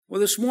Well,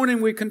 this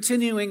morning we're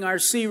continuing our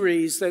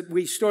series that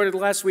we started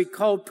last week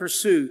called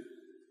Pursuit,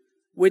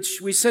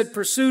 which we said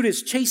pursuit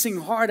is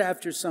chasing hard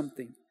after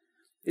something.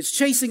 It's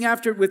chasing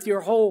after it with your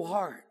whole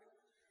heart.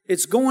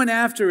 It's going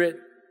after it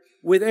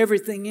with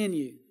everything in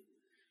you.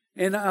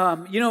 And,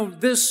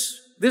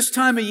 this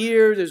time of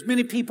year, there's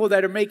many people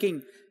that are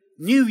making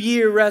New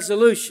Year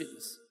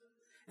resolutions.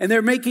 And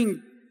they're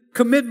making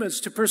commitments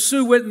to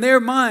pursue what in their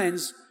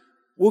minds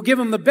will give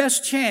them the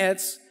best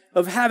chance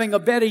of having a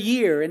better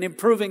year and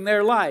improving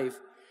their life.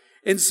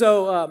 And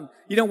so,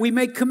 we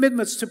make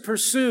commitments to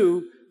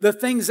pursue the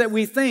things that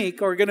we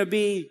think are going to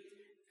be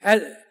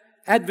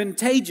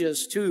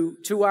advantageous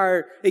to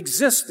our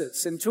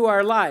existence and to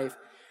our life.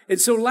 And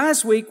so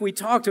last week we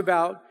talked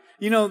about,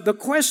 the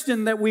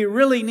question that we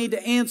really need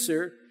to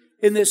answer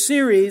in this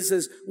series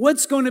is,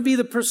 what's going to be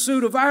the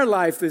pursuit of our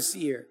life this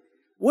year?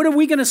 What are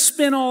we going to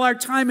spend all our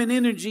time and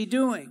energy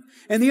doing?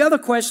 And the other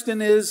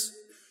question is,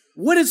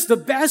 what is the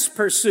best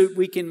pursuit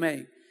we can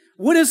make?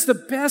 What is the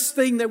best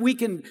thing that we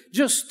can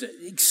just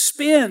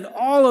expend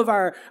all of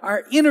our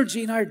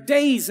energy and our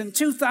days in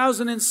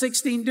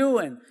 2016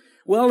 doing?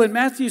 Well, in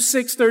Matthew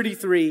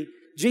 6:33,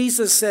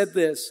 Jesus said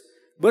this,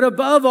 "But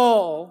above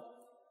all,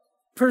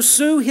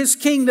 pursue His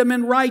kingdom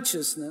and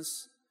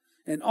righteousness,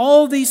 and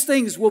all these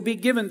things will be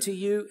given to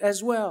you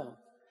as well."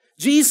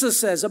 Jesus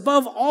says,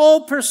 above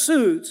all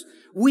pursuits,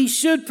 we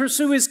should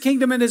pursue His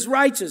kingdom and His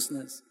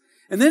righteousness.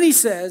 And then He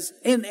says,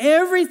 and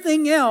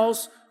everything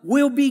else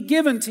will be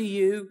given to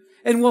you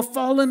and will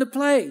fall into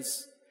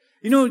place.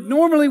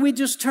 Normally we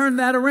just turn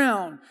that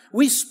around.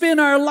 We spend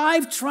our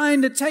life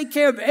trying to take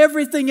care of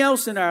everything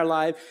else in our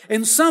life,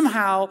 and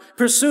somehow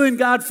pursuing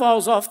God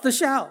falls off the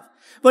shelf.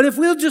 But if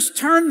we'll just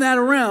turn that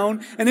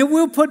around and if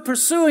we'll put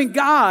pursuing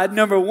God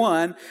number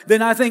one,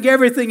 then I think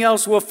everything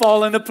else will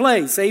fall into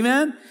place.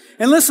 Amen?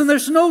 And listen,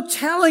 there's no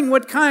telling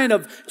what kind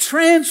of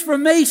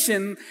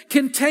transformation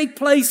can take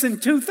place in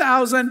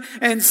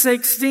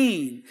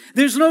 2016.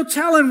 There's no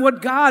telling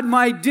what God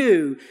might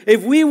do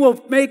if we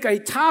will make a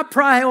top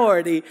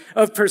priority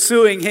of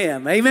pursuing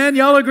Him. Amen?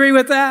 Y'all agree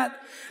with that?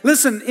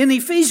 Listen, in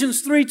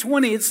Ephesians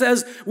 3:20, it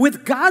says,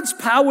 with God's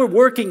power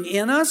working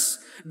in us,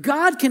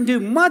 God can do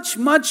much,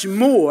 much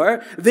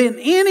more than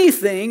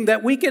anything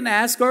that we can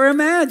ask or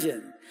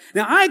imagine.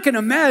 Now, I can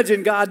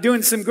imagine God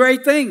doing some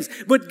great things,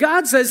 but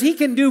God says He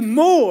can do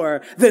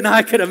more than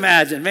I could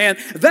imagine. Man,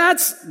 that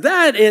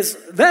is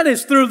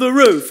through the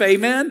roof.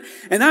 Amen.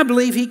 And I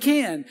believe He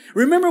can.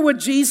 Remember what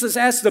Jesus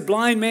asked the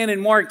blind man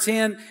in Mark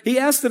 10? He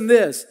asked him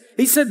this.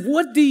 He said,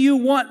 "What do you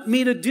want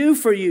me to do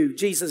for you?"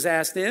 Jesus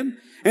asked him.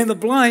 And the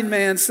blind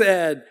man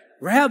said,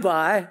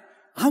 "Rabbi,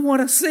 I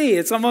want to see."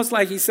 It's almost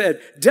like he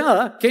said,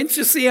 "Duh, can't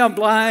you see I'm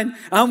blind?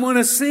 I want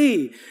to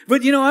see."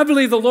 But I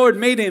believe the Lord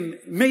made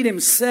him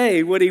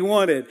say what He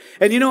wanted.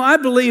 And I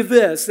believe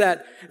this,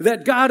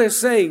 that God is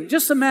saying,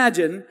 just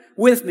imagine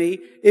with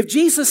me, if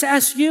Jesus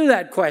asked you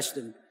that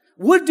question,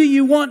 what do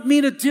you want me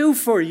to do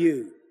for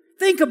you?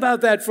 Think about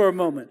that for a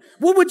moment.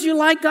 What would you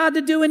like God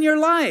to do in your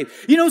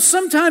life?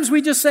 Sometimes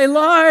we just say,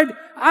 "Lord,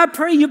 I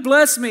pray you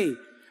bless me."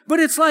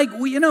 But it's like,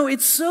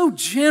 it's so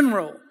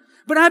general.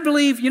 But I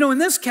believe, in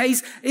this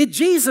case,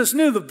 Jesus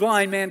knew the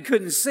blind man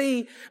couldn't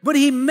see, but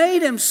He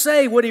made him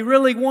say what he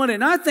really wanted.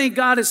 And I think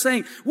God is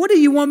saying, what do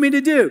you want me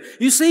to do?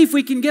 You see, if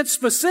we can get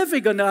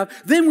specific enough,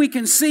 then we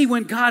can see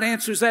when God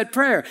answers that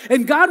prayer.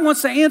 And God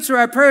wants to answer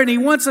our prayer, and He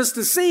wants us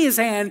to see His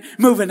hand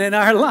moving in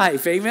our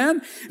life.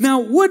 Amen? Now,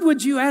 what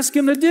would you ask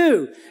Him to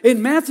do?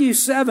 In Matthew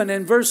 7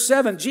 and verse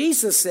 7,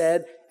 Jesus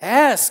said,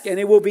 "Ask, and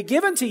it will be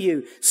given to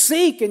you.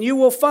 Seek, and you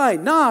will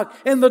find. Knock,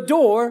 and the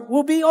door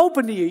will be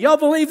open to you." Y'all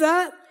believe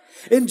that?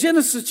 In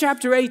Genesis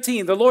chapter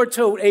 18, the Lord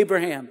told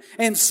Abraham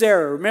and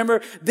Sarah,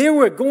 remember, they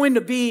were going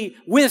to be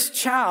with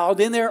child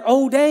in their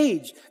old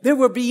age. They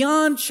were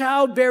beyond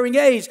childbearing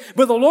age.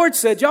 But the Lord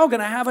said, y'all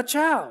going to have a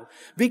child.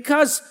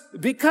 Because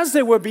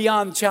they were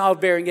beyond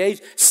childbearing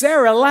age,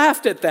 Sarah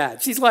laughed at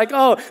that. She's like,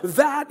 "Oh,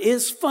 that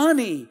is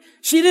funny."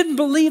 She didn't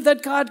believe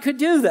that God could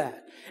do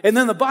that. And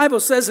then the Bible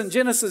says in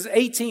Genesis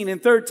 18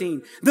 and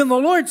 13, then the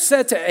Lord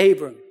said to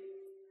Abram,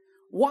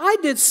 "Why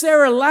did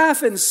Sarah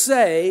laugh and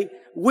say,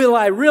 'Will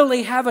I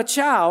really have a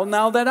child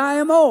now that I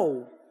am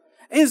old?'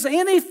 Is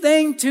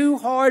anything too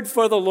hard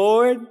for the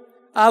Lord?"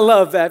 I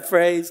love that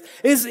phrase.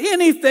 Is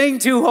anything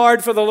too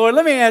hard for the Lord?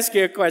 Let me ask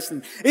you a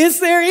question. Is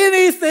there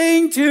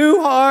anything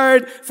too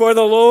hard for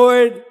the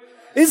Lord?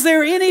 Is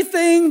there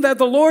anything that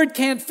the Lord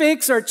can't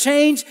fix or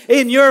change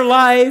in your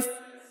life?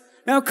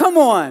 Now, come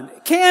on.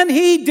 Can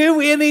He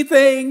do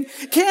anything?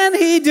 Can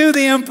He do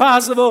the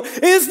impossible?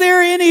 Is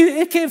there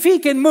if He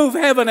can move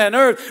heaven and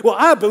earth, well,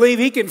 I believe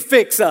He can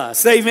fix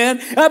us.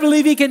 Amen. I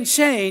believe He can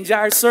change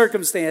our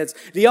circumstance.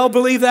 Do y'all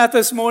believe that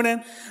this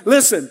morning?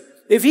 Listen,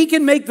 if He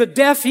can make the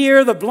deaf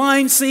hear, the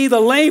blind see,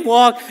 the lame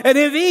walk, and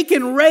if He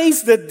can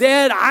raise the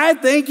dead, I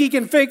think He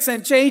can fix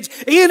and change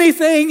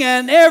anything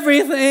and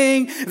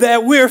everything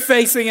that we're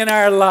facing in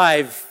our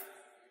life.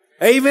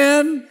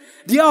 Amen.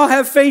 Do y'all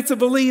have faith to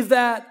believe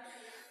that?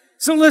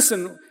 So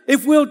listen,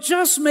 if we'll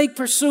just make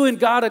pursuing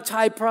God a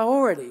top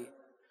priority.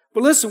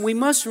 But listen, we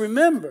must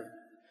remember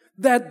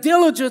that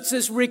diligence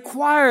is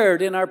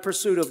required in our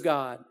pursuit of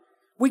God.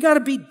 We got to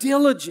be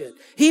diligent.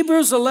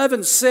 Hebrews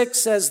 11:6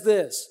 says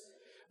this,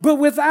 but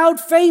without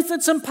faith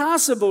it's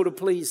impossible to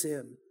please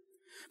Him.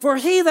 For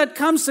he that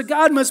comes to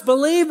God must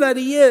believe that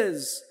He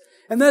is,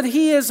 and that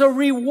He is a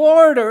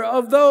rewarder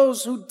of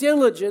those who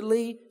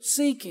diligently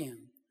seek Him.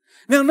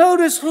 Now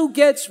notice who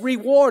gets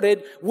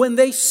rewarded when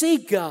they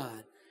seek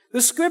God.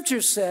 The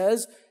scripture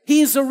says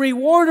He's a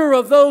rewarder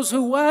of those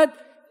who what?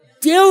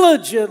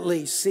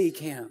 Diligently seek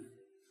Him.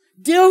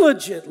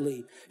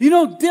 Diligently. You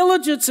know,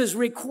 diligence is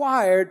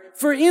required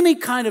for any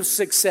kind of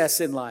success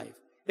in life.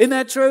 Isn't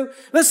that true?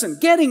 Listen,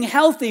 getting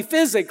healthy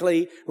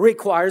physically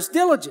requires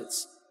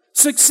diligence.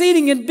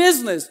 Succeeding in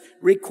business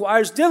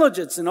requires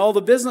diligence. And all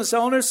the business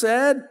owners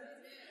said,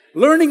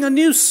 learning a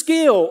new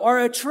skill or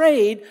a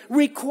trade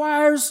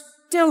requires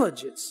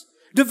diligence.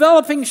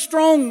 Developing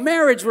strong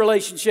marriage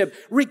relationship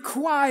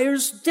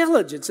requires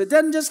diligence. It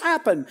doesn't just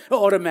happen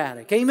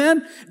automatic.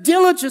 Amen?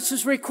 Diligence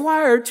is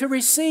required to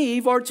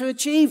receive or to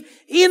achieve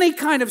any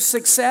kind of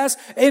success,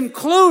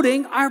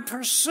 including our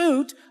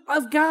pursuit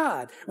of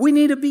God. We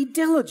need to be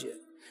diligent.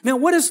 Now,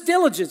 what is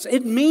diligence?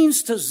 It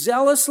means to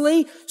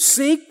zealously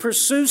seek,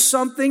 pursue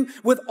something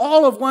with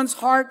all of one's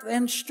heart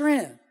and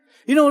strength.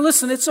 You know,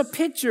 listen, it's a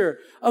picture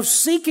of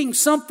seeking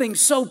something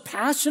so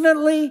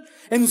passionately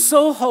and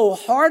so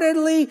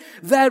wholeheartedly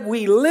that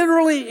we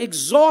literally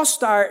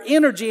exhaust our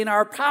energy and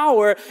our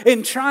power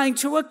in trying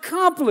to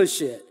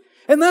accomplish it.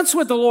 And that's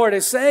what the Lord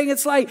is saying.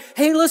 It's like,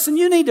 hey, listen,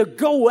 you need to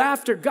go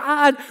after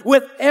God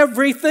with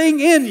everything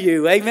in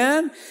you.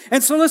 Amen?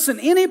 And so listen,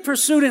 any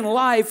pursuit in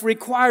life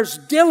requires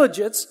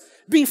diligence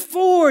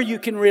before you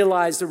can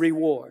realize the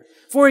reward.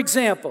 For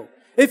example,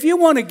 if you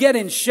want to get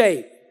in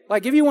shape,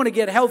 like if you want to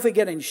get healthy,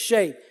 get in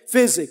shape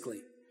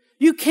physically,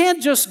 you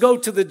can't just go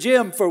to the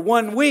gym for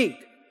 1 week.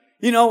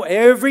 You know,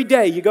 every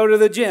day you go to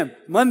the gym.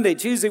 Monday,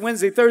 Tuesday,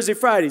 Wednesday, Thursday,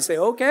 Friday. Say,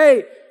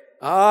 okay,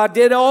 I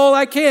did all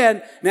I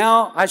can.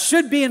 Now, I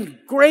should be in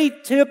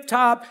great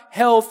tip-top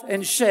health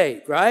and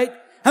shape, right?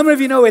 How many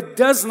of you know it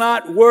does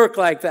not work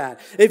like that?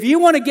 If you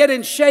want to get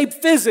in shape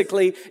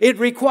physically, it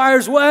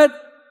requires what?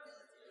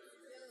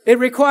 It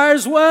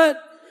requires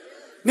what?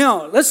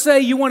 Now, let's say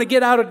you want to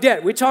get out of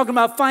debt. We're talking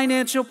about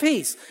financial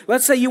peace.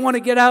 Let's say you want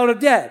to get out of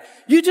debt.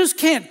 You just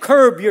can't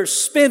curb your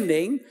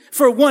spending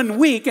for 1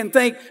 week and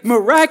think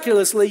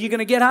miraculously you're going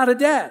to get out of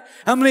debt.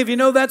 How many of you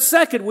know that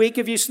second week,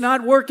 if you're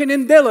not working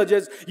in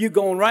diligence, you're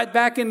going right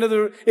back into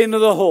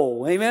the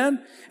hole?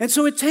 Amen? And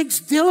so it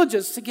takes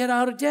diligence to get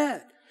out of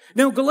debt.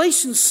 Now,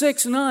 Galatians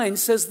 6:9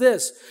 says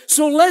this,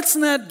 so let's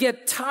not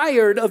get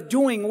tired of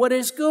doing what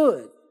is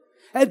good.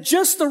 At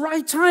just the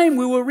right time,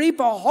 we will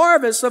reap a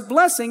harvest of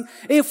blessing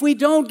if we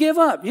don't give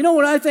up. You know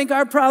what I think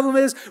our problem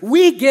is?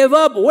 We give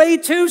up way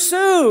too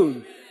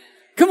soon.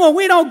 Come on,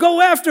 we don't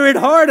go after it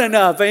hard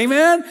enough,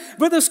 amen?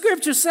 But the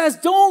scripture says,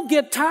 don't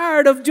get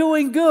tired of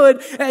doing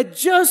good. At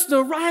just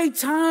the right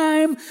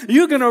time,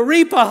 you're going to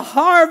reap a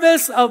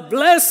harvest of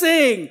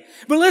blessing.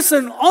 But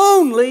listen,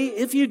 only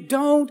if you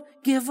don't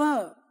give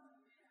up.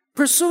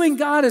 Pursuing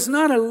God is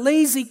not a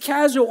lazy,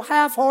 casual,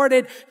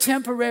 half-hearted,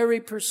 temporary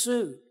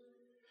pursuit.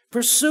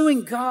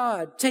 Pursuing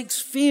God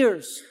takes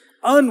fierce,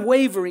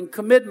 unwavering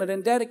commitment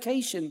and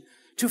dedication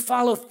to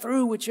follow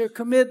through with your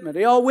commitment.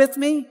 Are y'all with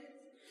me?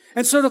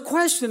 And so the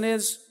question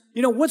is,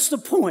 you know, what's the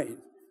point?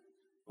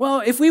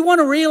 Well, if we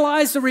want to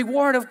realize the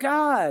reward of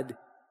God,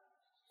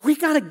 we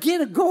got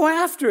to go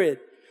after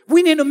it.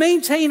 We need to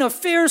maintain a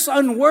fierce,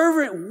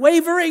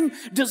 unwavering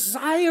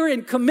desire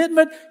and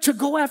commitment to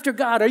go after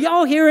God. Are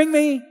y'all hearing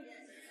me?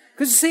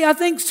 Because you see, I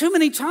think too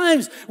many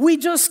times we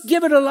just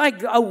give it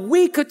a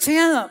weak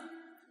attempt.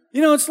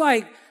 You know, it's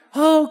like,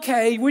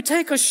 okay, we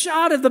take a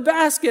shot at the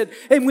basket,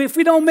 and if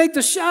we don't make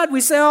the shot,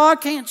 we say, oh, I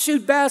can't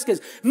shoot baskets.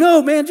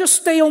 No, man,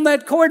 just stay on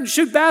that court and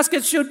shoot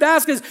baskets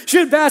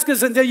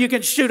until you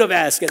can shoot a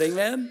basket,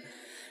 amen?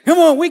 Come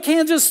on, we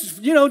can't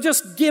just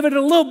give it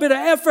a little bit of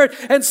effort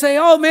and say,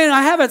 oh, man,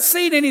 I haven't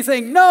seen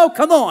anything. No,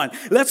 come on,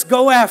 let's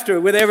go after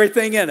it with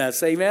everything in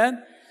us,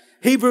 amen?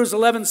 Hebrews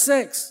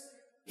 11:6,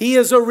 He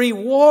is a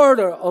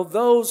rewarder of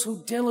those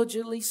who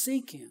diligently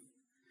seek Him.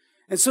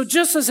 And so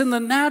just as in the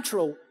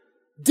natural,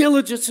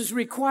 diligence is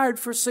required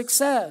for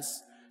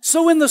success,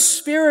 so in the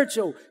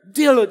spiritual,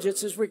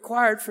 diligence is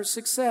required for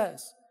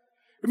success.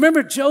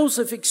 Remember,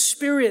 Joseph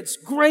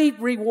experienced great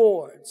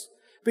rewards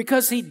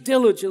because he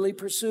diligently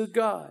pursued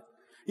God.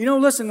 You know,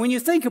 listen, when you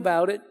think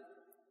about it,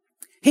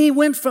 he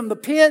went from the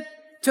pit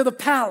to the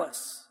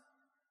palace.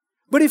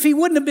 But if he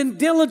wouldn't have been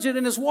diligent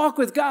in his walk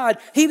with God,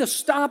 he'd have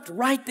stopped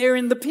right there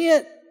in the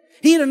pit.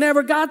 He'd have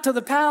never got to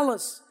the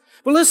palace.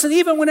 But listen,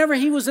 even whenever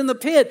he was in the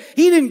pit,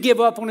 he didn't give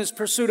up on his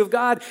pursuit of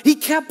God. He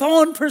kept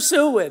on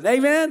pursuing.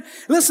 Amen?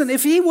 Listen,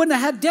 if he wouldn't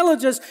have had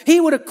diligence,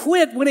 he would have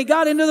quit when he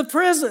got into the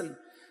prison.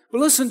 But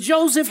listen,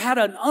 Joseph had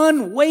an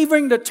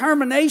unwavering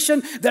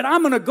determination that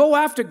I'm going to go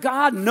after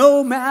God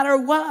no matter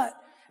what.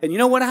 And you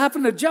know what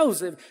happened to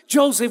Joseph?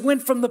 Joseph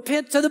went from the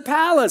pit to the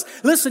palace.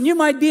 Listen, you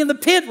might be in the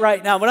pit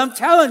right now, but I'm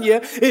telling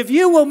you, if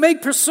you will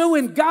make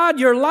pursuing God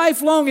your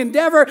lifelong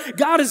endeavor,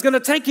 God is going to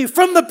take you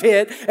from the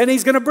pit and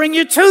He's going to bring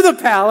you to the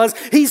palace.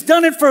 He's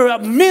done it for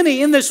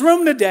many in this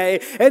room today,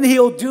 and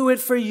He'll do it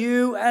for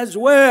you as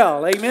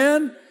well.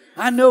 Amen?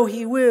 I know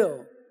He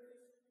will.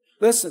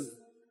 Listen,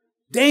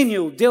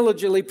 Daniel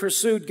diligently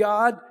pursued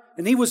God,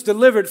 and he was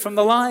delivered from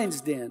the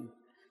lion's den.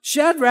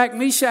 Shadrach,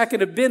 Meshach,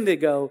 and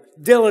Abednego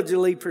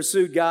diligently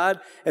pursued God,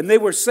 and they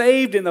were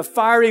saved in the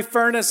fiery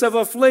furnace of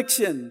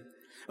affliction.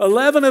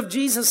 11 of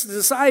Jesus'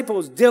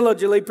 disciples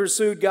diligently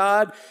pursued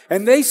God,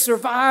 and they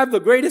survived the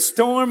greatest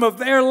storm of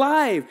their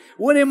life.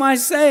 What am I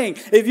saying?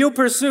 If you'll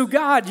pursue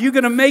God, you're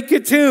going to make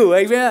it too.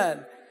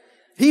 Amen.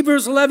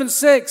 Hebrews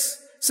 11:6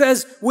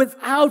 says,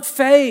 without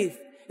faith,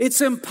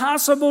 it's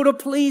impossible to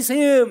please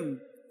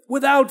Him.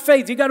 Without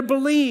faith, you got to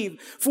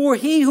believe. For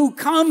he who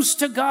comes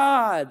to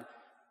God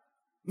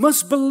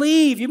must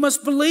believe. You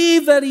must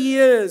believe that He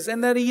is,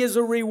 and that He is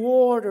a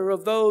rewarder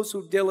of those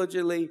who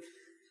diligently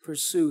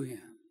pursue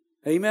Him.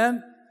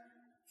 Amen?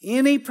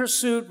 Any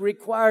pursuit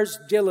requires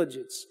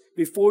diligence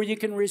before you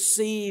can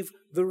receive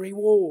the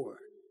reward.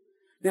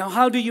 Now,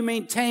 how do you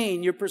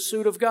maintain your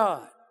pursuit of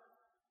God?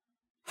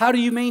 How do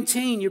you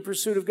maintain your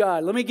pursuit of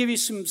God? Let me give you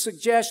some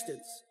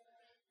suggestions.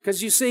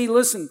 Because you see,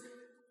 listen,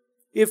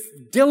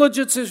 if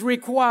diligence is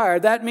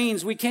required, that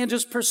means we can't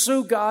just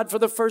pursue God for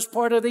the first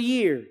part of the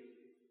year.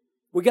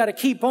 We got to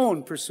keep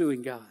on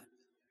pursuing God.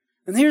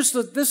 And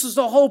this is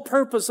the whole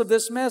purpose of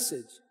this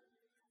message.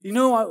 You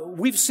know,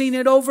 we've seen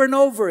it over and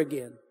over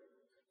again.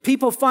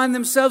 People find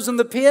themselves in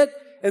the pit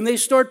and they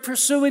start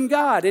pursuing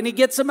God, and He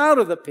gets them out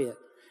of the pit.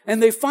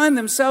 And they find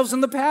themselves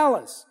in the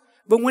palace.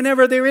 But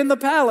whenever they're in the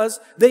palace,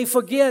 they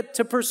forget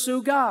to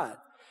pursue God.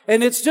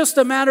 And it's just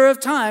a matter of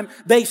time.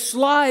 They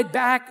slide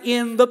back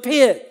in the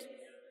pit.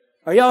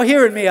 Are y'all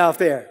hearing me out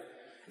there?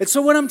 And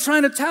so what I'm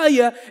trying to tell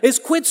you is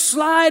quit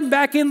sliding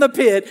back in the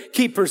pit.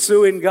 Keep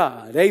pursuing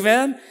God.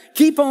 Amen?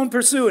 Keep on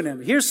pursuing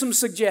Him. Here's some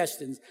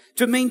suggestions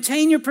to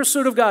maintain your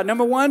pursuit of God.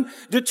 Number one,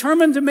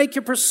 determine to make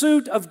your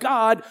pursuit of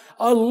God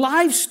a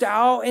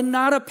lifestyle and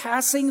not a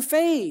passing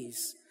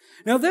phase.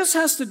 Now, this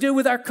has to do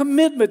with our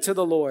commitment to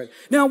the Lord.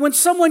 Now, when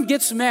someone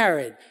gets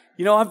married,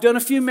 you know, I've done a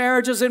few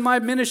marriages in my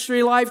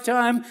ministry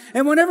lifetime,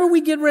 and whenever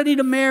we get ready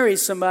to marry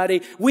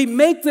somebody, we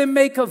make them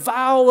make a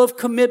vow of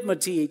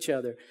commitment to each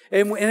other.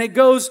 And it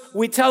goes,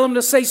 we tell them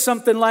to say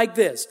something like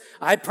this: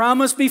 I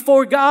promise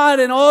before God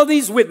and all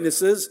these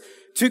witnesses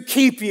to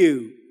keep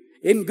you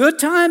in good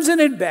times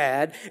and in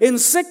bad, in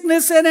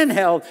sickness and in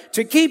health,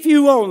 to keep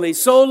you only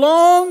so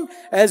long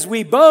as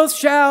we both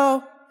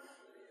shall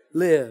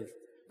live.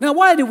 Now,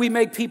 why do we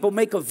make people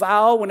make a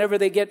vow whenever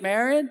they get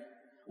married?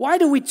 Why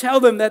do we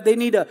tell them that they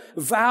need a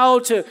vow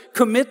to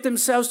commit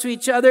themselves to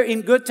each other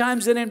in good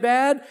times and in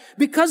bad?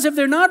 Because if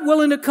they're not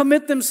willing to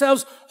commit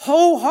themselves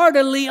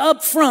wholeheartedly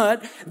up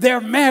front, their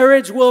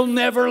marriage will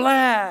never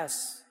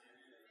last.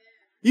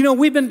 You know,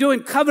 we've been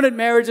doing covenant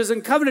marriages,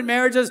 and covenant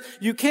marriages,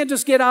 you can't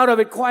just get out of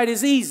it quite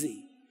as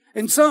easy.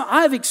 And so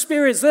I've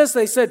experienced this.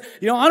 They said,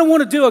 you know, I don't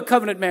want to do a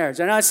covenant marriage.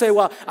 And I say,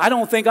 well, I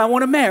don't think I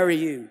want to marry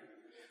you.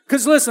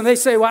 Because listen, they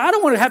say, well, I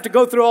don't want to have to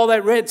go through all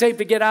that red tape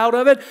to get out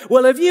of it.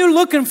 Well, if you're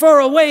looking for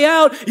a way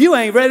out, you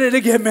ain't ready to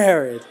get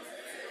married.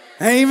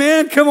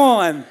 Amen? Come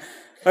on.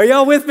 Are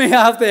y'all with me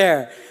out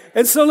there?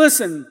 And so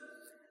listen,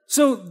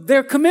 so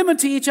their commitment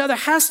to each other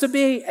has to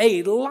be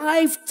a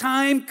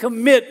lifetime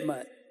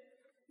commitment,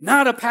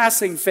 not a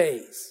passing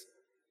phase.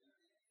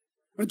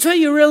 Until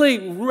you're really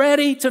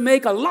ready to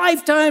make a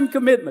lifetime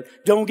commitment,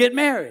 don't get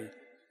married.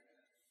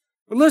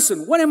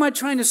 Listen, what am I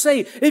trying to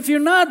say? If you're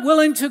not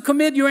willing to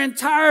commit your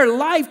entire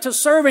life to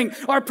serving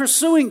or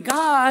pursuing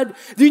God,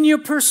 then your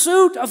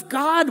pursuit of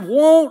God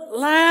won't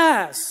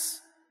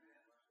last.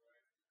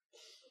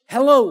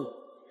 Hello.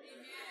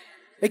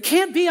 It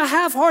can't be a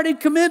half-hearted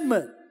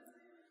commitment.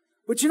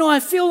 But you know, I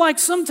feel like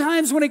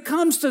sometimes when it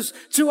comes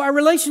to our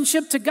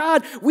relationship to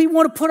God, we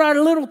want to put our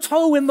little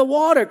toe in the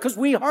water because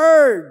we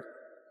heard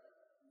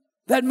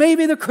that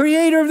maybe the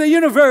Creator of the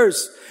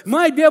universe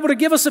might be able to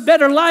give us a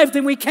better life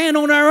than we can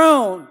on our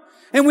own.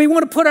 And we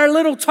want to put our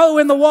little toe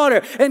in the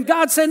water. And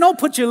God said, don't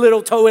put your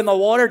little toe in the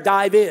water.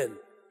 Dive in.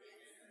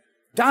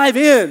 Dive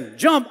in.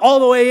 Jump all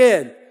the way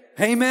in.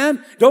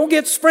 Amen. Don't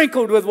get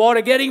sprinkled with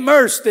water. Get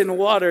immersed in the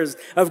waters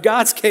of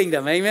God's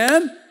kingdom.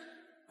 Amen.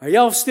 Are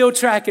y'all still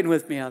tracking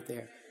with me out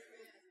there?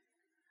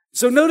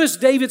 So notice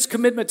David's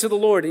commitment to the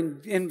Lord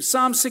in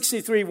Psalm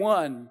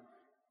 63:1.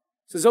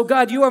 Says, oh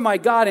God, you are my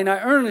God, and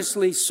I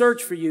earnestly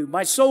search for you.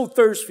 My soul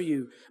thirsts for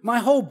you. My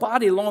whole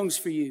body longs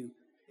for you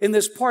in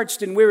this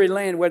parched and weary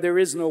land where there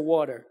is no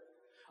water.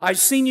 I've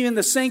seen you in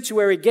the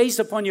sanctuary, gazed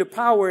upon your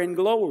power and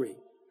glory.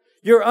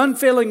 Your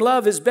unfailing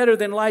love is better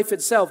than life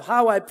itself.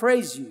 How I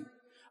praise you.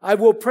 I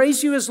will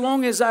praise you as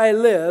long as I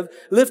live,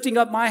 lifting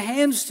up my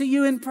hands to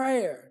you in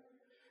prayer.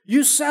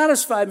 You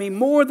satisfy me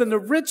more than the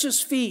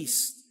richest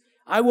feast.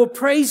 I will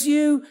praise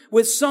you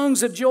with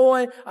songs of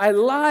joy. I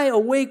lie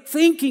awake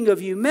thinking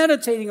of you,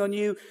 meditating on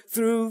you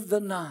through the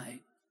night.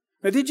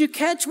 Now, did you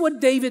catch what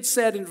David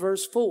said in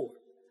verse 4?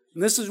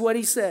 And this is what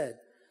he said.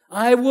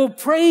 I will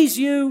praise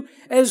you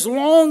as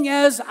long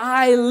as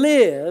I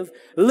live,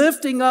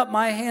 lifting up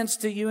my hands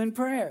to you in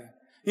prayer.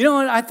 You know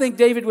what I think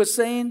David was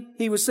saying?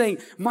 He was saying,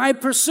 my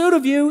pursuit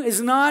of you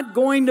is not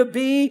going to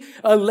be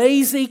a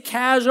lazy,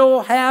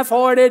 casual,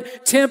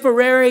 half-hearted,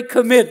 temporary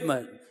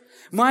commitment.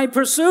 My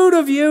pursuit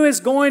of you is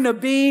going to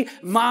be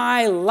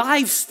my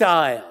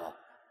lifestyle.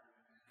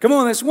 Come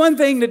on, it's one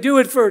thing to do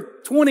it for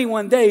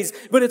 21 days,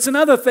 but it's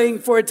another thing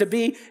for it to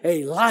be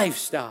a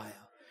lifestyle.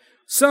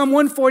 Psalm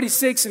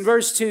 146 and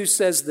verse 2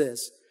 says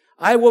this,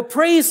 I will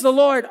praise the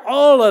Lord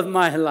all of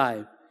my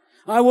life.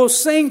 I will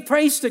sing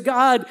praise to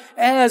God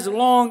as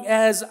long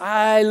as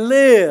I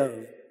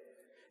live.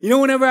 You know,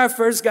 whenever I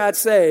first got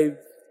saved,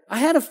 I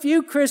had a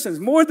few Christians,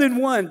 more than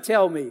one,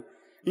 tell me,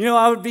 you know,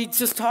 I would be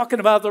just talking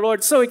about the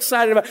Lord, so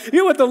excited about, you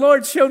know what the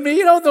Lord showed me?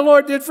 You know what the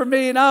Lord did for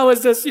me? And I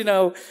was just,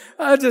 I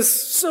was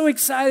just so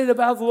excited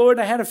about the Lord.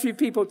 And I had a few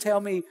people tell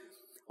me,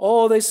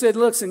 oh, they said,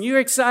 listen, you're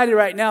excited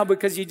right now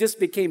because you just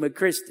became a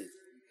Christian.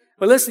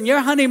 But listen, your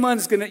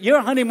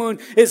honeymoon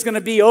is going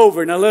to be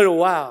over in a little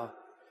while.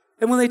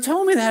 And when they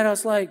told me that, I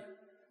was like,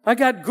 I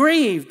got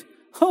grieved.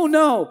 Oh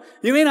no,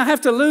 you mean I have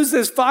to lose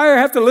this fire?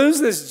 I have to lose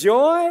this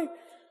joy?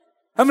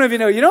 How many of you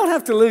know you don't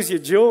have to lose your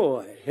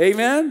joy?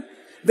 Amen?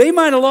 They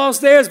might have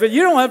lost theirs, but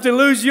you don't have to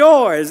lose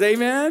yours.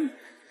 Amen?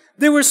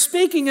 They were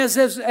speaking as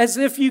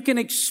if you can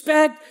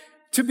expect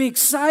to be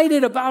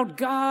excited about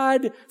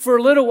God for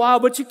a little while,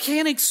 but you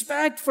can't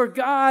expect for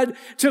God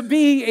to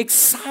be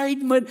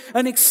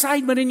an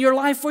excitement in your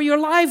life for your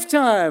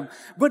lifetime.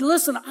 But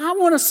listen, I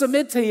want to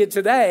submit to you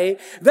today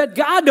that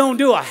God don't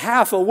do a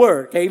half of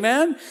work.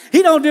 Amen?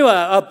 He don't do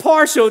a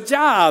partial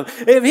job.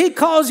 If He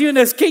calls you in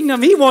His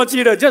kingdom, He wants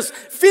you to just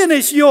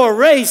finish your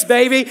race,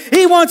 baby.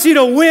 He wants you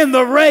to win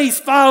the race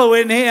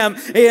following Him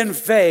in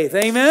faith.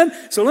 Amen?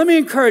 So let me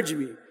encourage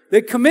you.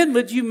 The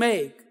commitment you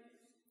make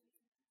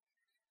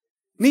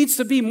needs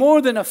to be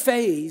more than a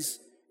phase.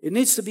 It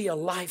needs to be a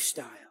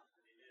lifestyle.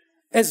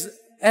 As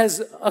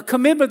a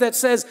commitment that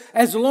says,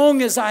 as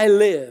long as I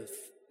live.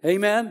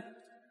 Amen?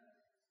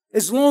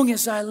 As long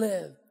as I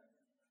live.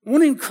 I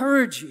want to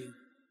encourage you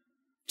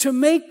to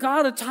make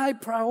God a top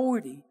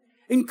priority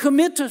and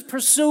commit to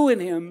pursuing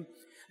Him,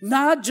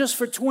 not just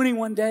for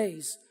 21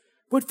 days,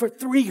 but for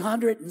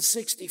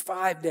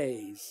 365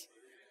 days.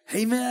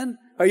 Amen?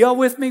 Are y'all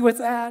with me with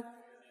that?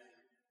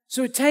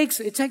 So it takes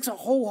a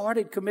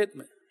wholehearted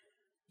commitment.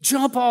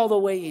 Jump all the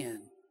way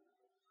in.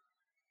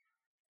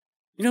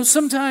 You know,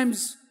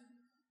 sometimes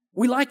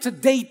we like to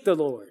date the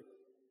Lord,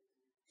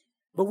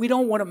 but we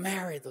don't want to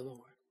marry the Lord.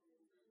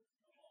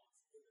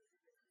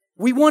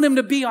 We want Him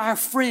to be our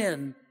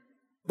friend,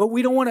 but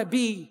we don't want to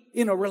be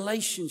in a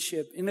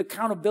relationship, in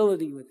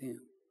accountability with Him.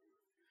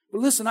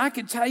 But listen, I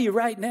can tell you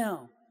right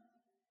now,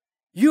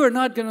 you are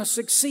not going to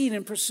succeed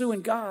in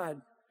pursuing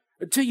God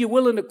until you're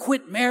willing to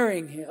quit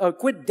marrying Him, or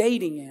quit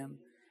dating Him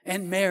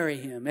and marry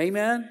Him.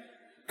 Amen?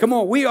 Come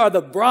on, we are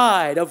the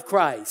bride of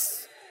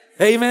Christ.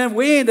 Amen.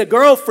 We ain't the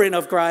girlfriend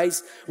of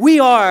Christ. We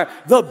are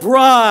the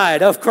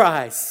bride of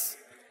Christ.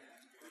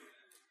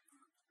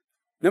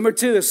 Number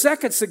 2, the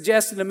second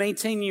suggestion to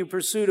maintain your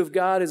pursuit of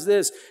God is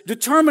this.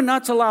 Determine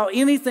not to allow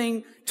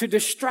anything to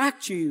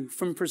distract you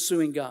from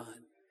pursuing God.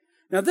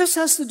 Now, this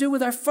has to do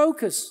with our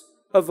focus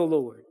of the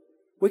Lord.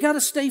 We got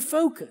to stay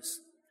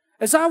focused.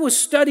 As I was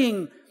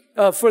studying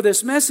for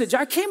this message,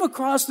 I came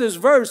across this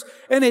verse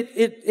and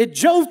it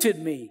jolted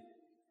me.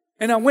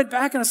 And I went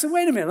back and I said,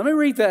 wait a minute, let me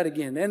read that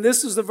again. And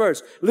this is the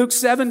verse. Luke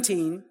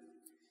 17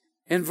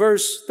 and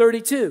verse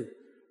 32.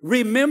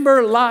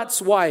 Remember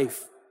Lot's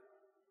wife.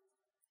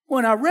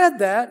 When I read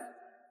that,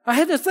 I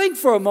had to think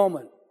for a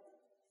moment.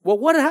 Well,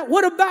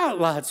 what about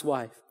Lot's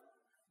wife?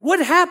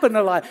 What happened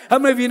to Lot? How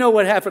many of you know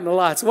what happened to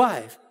Lot's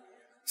wife?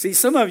 See,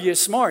 some of you are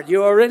smart.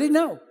 You already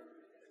know.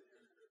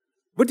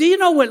 But do you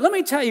know what? Let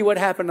me tell you what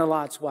happened to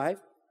Lot's wife.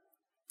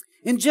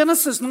 In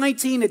Genesis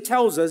 19, it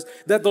tells us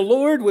that the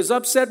Lord was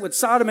upset with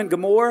Sodom and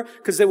Gomorrah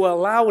because they were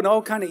allowing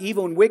all kind of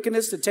evil and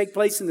wickedness to take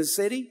place in the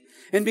city.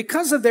 And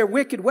because of their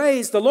wicked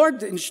ways, the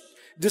Lord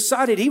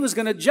decided He was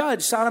going to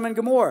judge Sodom and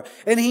Gomorrah.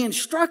 And He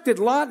instructed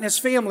Lot and his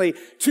family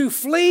to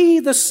flee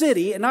the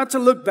city and not to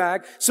look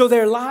back so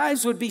their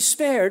lives would be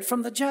spared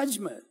from the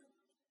judgment.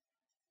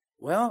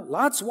 Well,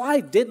 Lot's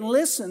wife didn't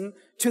listen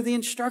to the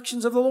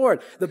instructions of the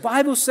Lord. The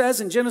Bible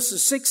says in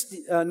Genesis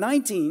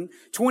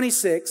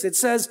 19:26, it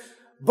says,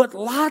 but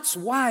Lot's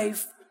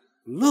wife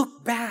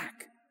looked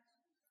back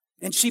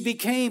and she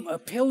became a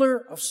pillar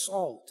of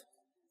salt.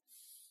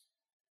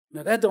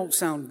 Now that don't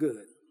sound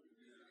good.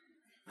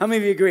 How many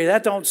of you agree?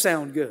 That don't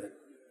sound good.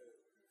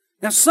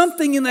 Now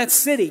something in that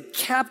city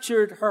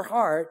captured her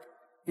heart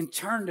and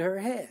turned her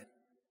head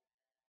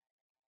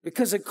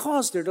because it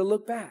caused her to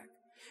look back.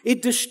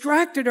 It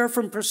distracted her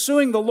from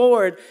pursuing the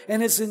Lord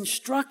and His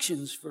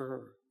instructions for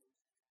her.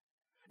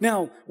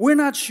 Now, we're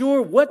not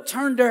sure what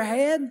turned her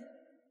head.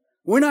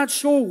 We're not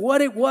sure what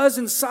it was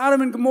in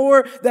Sodom and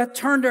Gomorrah that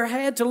turned her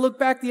head to look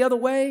back the other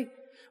way.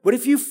 But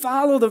if you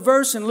follow the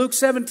verse in Luke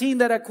 17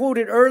 that I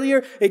quoted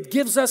earlier, it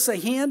gives us a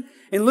hint.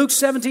 In Luke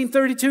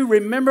 17:32,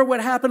 remember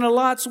what happened to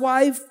Lot's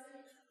wife?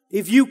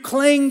 If you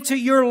cling to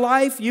your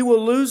life, you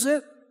will lose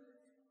it.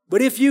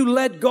 But if you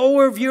let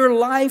go of your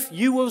life,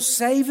 you will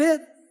save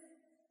it.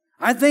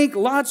 I think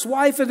Lot's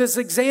wife is this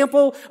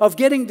example of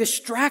getting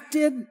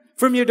distracted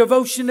from your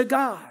devotion to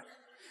God.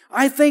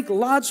 I think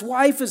Lot's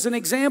wife is an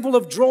example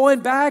of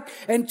drawing back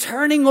and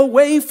turning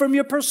away from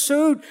your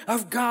pursuit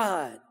of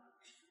God.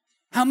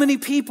 How many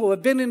people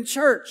have been in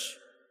church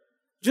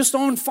just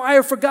on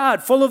fire for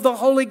God, full of the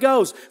Holy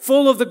Ghost,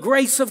 full of the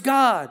grace of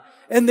God,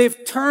 and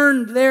they've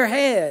turned their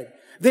head.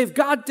 They've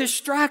got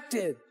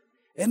distracted,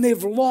 and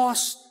they've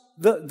lost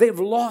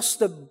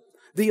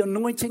the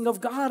anointing of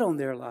God on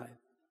their life.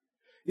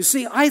 You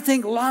see, I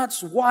think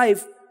Lot's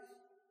wife,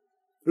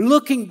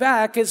 looking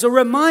back, is a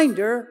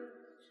reminder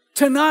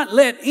to not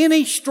let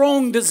any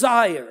strong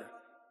desire,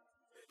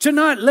 to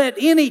not let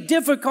any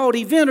difficult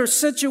event or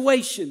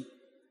situation,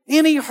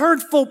 any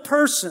hurtful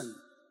person,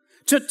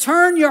 to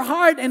turn your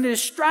heart and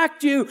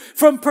distract you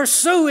from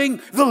pursuing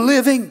the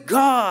living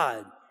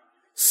God.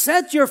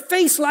 Set your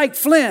face like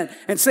flint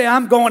and say,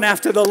 I'm going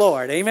after the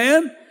Lord.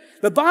 Amen?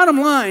 The bottom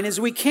line is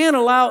we can't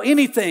allow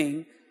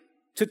anything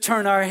to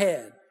turn our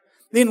head.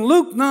 In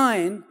Luke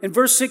 9 and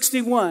verse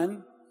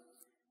 61,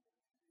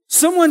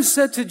 someone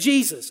said to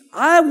Jesus,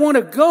 I want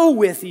to go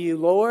with you,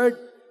 Lord,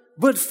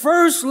 but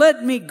first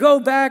let me go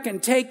back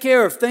and take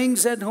care of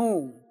things at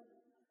home.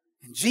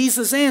 And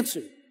Jesus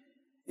answered,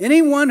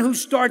 anyone who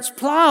starts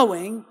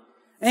plowing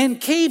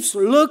and keeps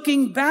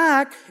looking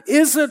back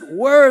isn't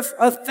worth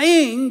a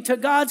thing to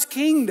God's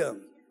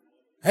kingdom.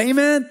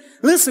 Amen.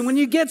 Listen, when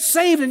you get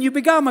saved and you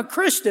become a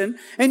Christian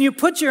and you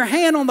put your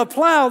hand on the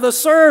plow to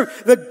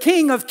serve the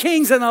King of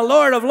Kings and the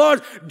Lord of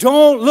Lords,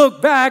 don't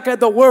look back at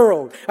the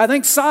world. I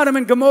think Sodom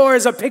and Gomorrah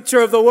is a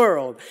picture of the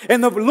world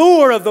and the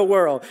lure of the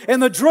world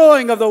and the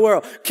drawing of the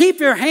world. Keep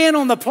your hand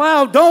on the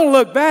plow. Don't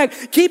look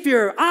back. Keep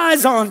your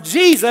eyes on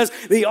Jesus,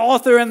 the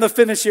author and the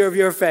finisher of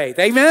your faith.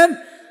 Amen.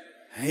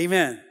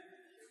 Amen.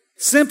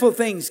 Simple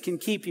things can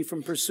keep you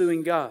from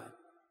pursuing God.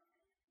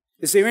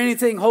 Is there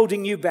anything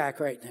holding you back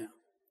right now?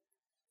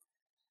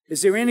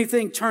 Is there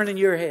anything turning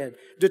your head?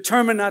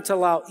 Determine not to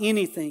allow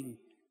anything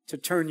to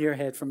turn your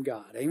head from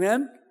God.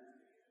 Amen?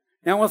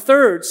 Now, a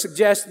third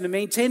suggestion to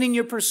maintaining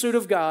your pursuit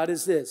of God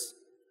is this.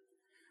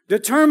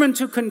 Determine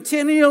to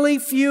continually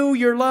fuel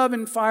your love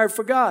and fire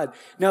for God.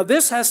 Now,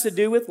 this has to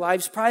do with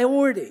life's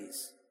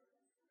priorities.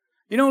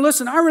 You know,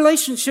 listen, our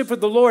relationship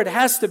with the Lord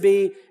has to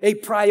be a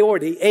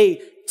priority,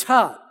 a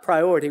top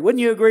priority.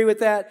 Wouldn't you agree with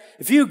that?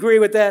 If you agree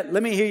with that,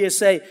 let me hear you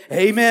say,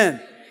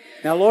 Amen.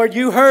 Now, Lord,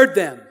 you heard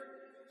them.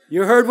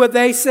 You heard what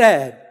they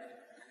said.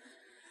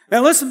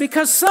 Now listen,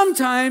 because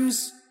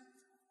sometimes,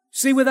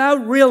 see,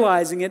 without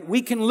realizing it,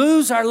 we can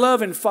lose our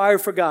love and fire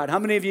for God. How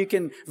many of you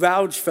can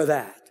vouch for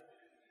that?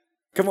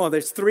 Come on,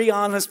 there's 3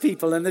 honest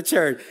people in the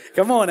church.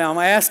 Come on now, I'm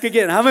going to ask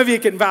again. How many of you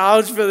can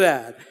vouch for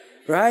that?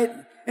 Right?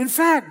 In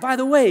fact, by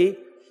the way,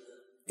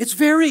 it's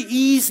very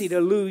easy to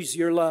lose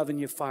your love and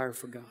your fire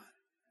for God.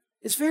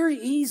 It's very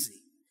easy.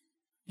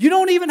 You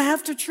don't even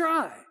have to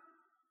try.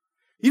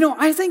 You know,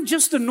 I think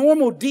just the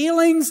normal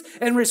dealings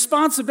and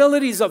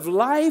responsibilities of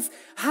life,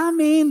 I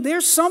mean,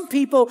 there's some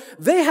people,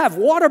 they have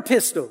water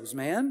pistols,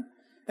 man.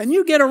 And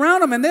you get around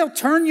them and they'll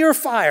turn your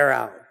fire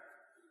out.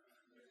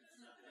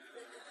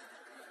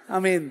 I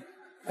mean,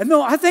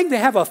 no, I think they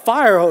have a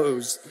fire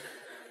hose.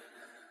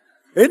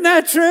 Isn't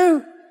that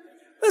true?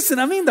 Listen,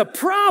 I mean, the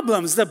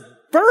problems, the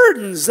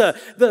burdens,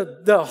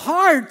 the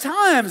hard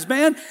times,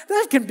 man,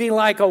 that can be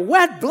like a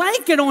wet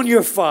blanket on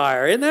your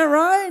fire. Isn't that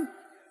right?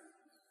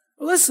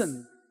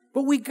 Listen,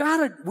 but we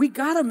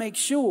gotta make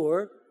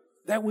sure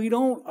that we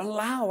don't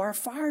allow our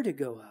fire to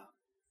go out.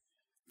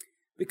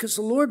 Because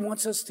the Lord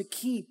wants us to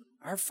keep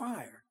our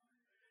fire.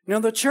 Now,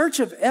 the church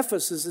of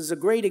Ephesus is a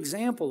great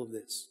example of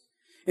this.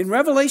 In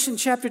Revelation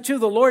chapter 2,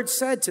 the Lord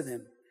said to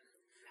them,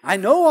 I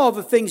know all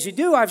the things you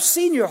do. I've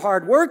seen your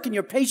hard work and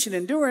your patient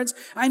endurance.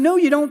 I know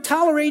you don't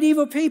tolerate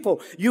evil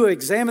people. You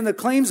examine the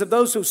claims of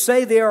those who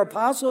say they are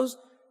apostles,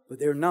 but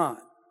they're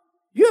not.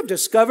 You have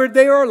discovered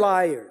they are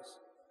liars.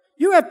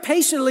 You have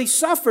patiently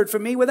suffered for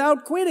me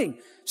without quitting.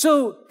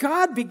 So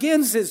God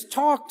begins his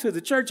talk to the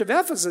church of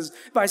Ephesus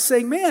by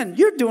saying, man,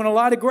 you're doing a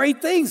lot of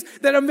great things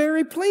that I'm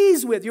very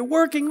pleased with. You're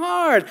working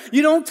hard.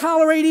 You don't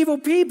tolerate evil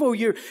people.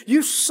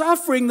 You're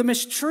suffering the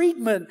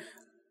mistreatment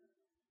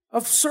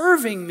of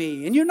serving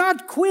me, and you're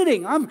not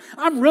quitting. I'm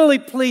really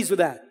pleased with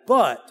that.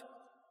 But,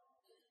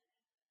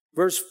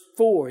 verse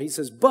 4, he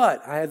says,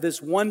 but I have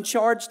this one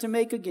charge to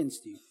make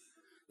against you,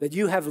 that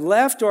you have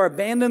left or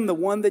abandoned the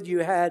one that you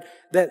had,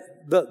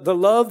 that the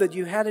love that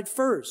you had at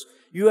first.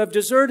 You have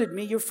deserted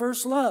me, your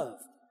first love.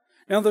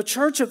 Now, the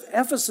church of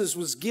Ephesus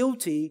was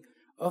guilty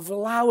of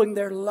allowing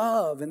their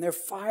love and their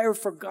fire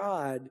for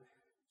God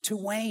to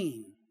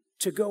wane,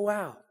 to go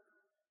out.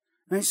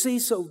 And I see,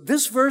 so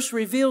this verse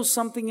reveals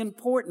something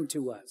important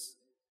to us.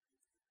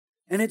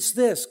 And it's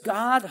this: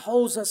 God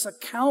holds us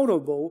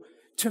accountable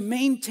to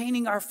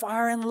maintaining our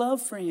fire and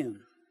love for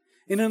him.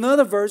 In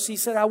another verse, he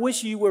said, I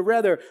wish you were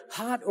rather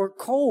hot or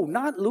cold,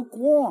 not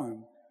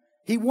lukewarm.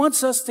 He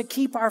wants us to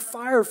keep our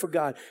fire for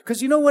God.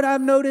 Because you know what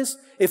I've noticed?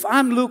 If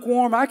I'm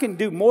lukewarm, I can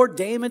do more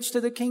damage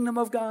to the kingdom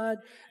of God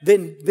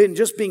than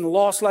just being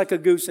lost like a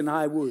goose in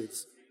high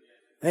woods.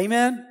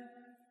 Amen?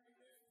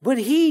 But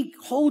He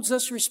holds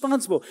us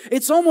responsible.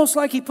 It's almost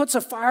like He puts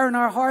a fire in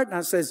our heart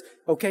and says,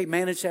 okay,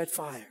 manage that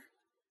fire.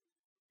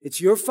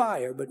 It's your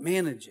fire, but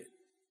manage it.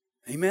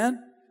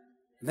 Amen?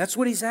 And that's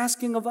what He's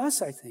asking of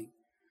us, I think.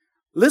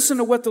 Listen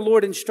to what the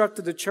Lord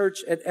instructed the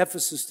church at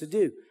Ephesus to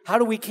do. How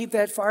do we keep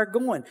that fire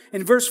going?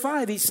 In verse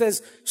 5, He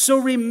says, so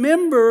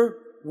remember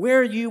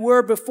where you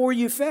were before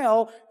you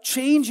fell.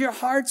 Change your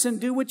hearts and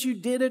do what you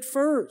did at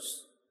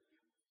first.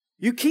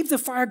 You keep the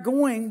fire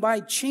going by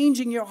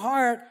changing your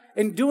heart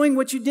and doing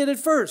what you did at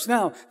first.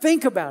 Now,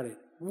 think about it.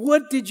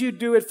 What did you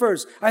do at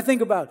first? I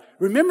think about,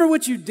 remember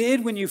what you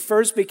did when you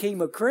first became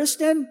a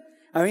Christian?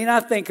 I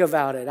think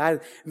about it.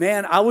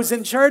 I was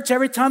in church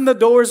every time the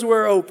doors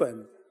were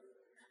open.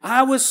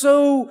 I was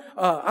so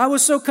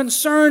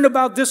concerned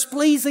about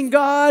displeasing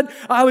God.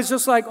 I was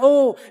just like,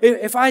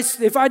 if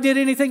I did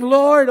anything,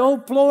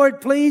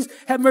 Lord, please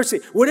have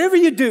mercy. Whatever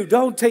you do,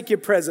 don't take your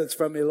presence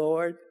from me,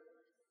 Lord.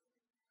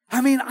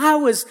 I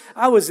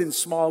was in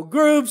small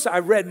groups. I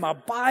read my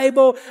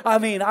Bible.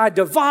 I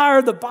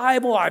devoured the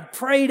Bible. I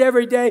prayed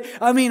every day.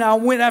 I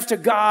went after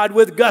God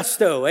with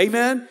gusto.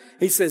 Amen.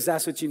 He says,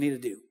 that's what you need to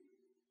do.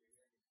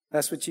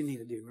 That's what you need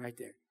to do right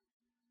there.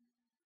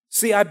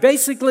 See, I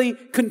basically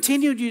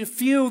continued to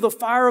fuel the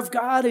fire of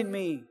God in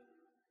me.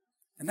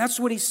 And that's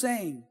what He's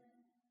saying.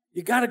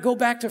 You got to go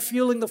back to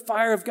fueling the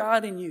fire of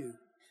God in you.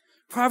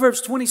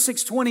 Proverbs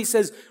 26:20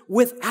 says,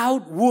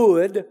 without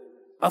wood,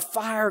 a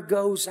fire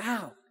goes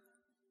out.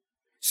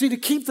 See, to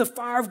keep the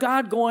fire of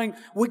God going,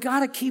 we got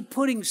to keep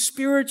putting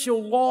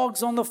spiritual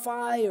logs on the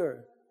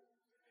fire.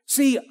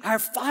 See, our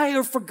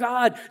fire for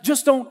God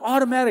just don't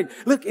automatically.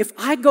 Look, if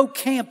I go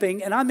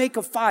camping and I make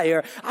a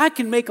fire, I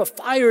can make a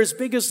fire as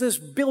big as this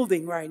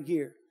building right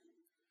here.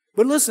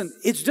 But listen,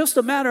 it's just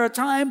a matter of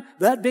time.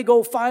 That big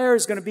old fire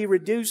is going to be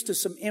reduced to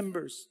some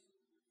embers.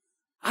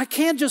 I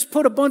can't just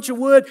put a bunch of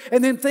wood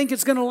and then think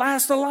it's going to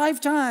last a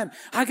lifetime.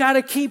 I got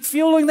to keep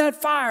fueling that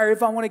fire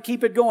if I want to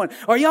keep it going.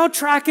 Are y'all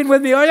tracking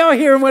with me? Are y'all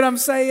hearing what I'm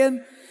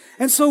saying?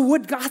 And so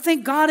what I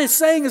think God is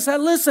saying is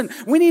that, listen,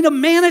 we need to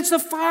manage the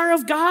fire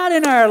of God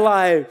in our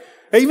life.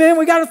 Amen.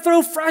 We got to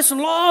throw fresh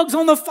logs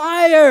on the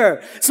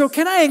fire. So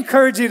can I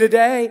encourage you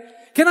today?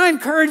 Can I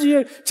encourage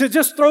you to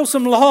just throw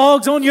some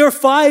logs on your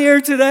fire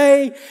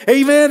today?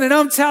 Amen. And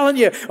I'm telling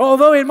you,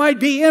 although it might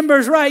be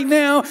embers right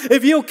now,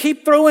 if you'll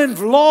keep throwing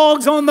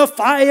logs on the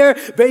fire,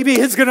 baby,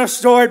 it's going to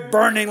start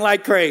burning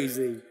like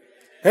crazy.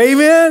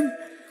 Amen.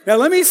 Now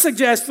let me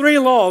suggest 3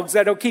 logs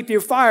that'll keep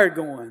your fire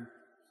going.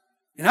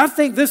 And I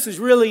think this is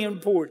really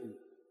important.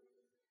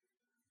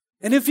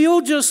 And if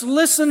you'll just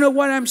listen to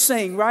what I'm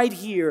saying right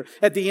here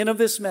at the end of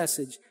this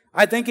message,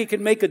 I think it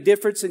can make a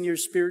difference in your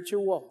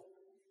spiritual walk.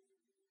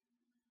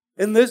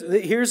 And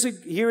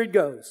here it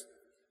goes.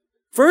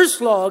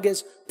 First log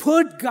is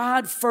put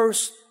God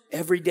first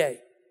every day.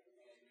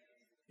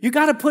 You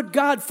got to put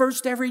God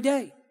first every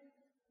day.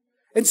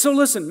 And so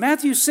listen,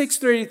 Matthew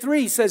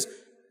 6:33 says,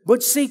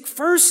 but seek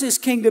first His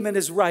kingdom and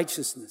His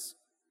righteousness.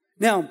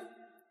 Now,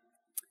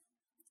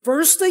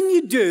 first thing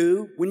you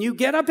do when you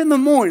get up in the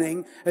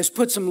morning is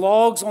put some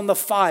logs on the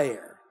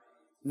fire,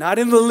 not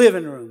in the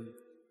living room,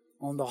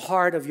 on the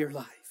heart of your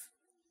life.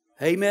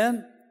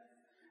 Amen?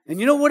 And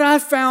you know what I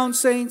found,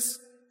 saints?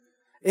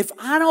 If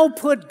I don't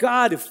put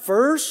God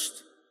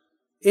first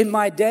in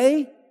my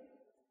day,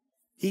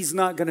 He's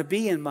not going to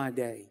be in my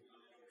day.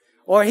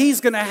 Or He's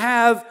going to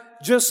have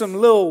just some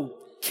little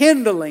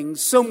kindling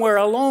somewhere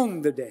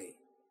along the day.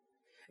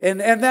 And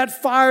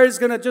that fire is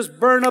going to just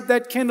burn up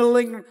that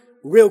kindling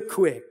real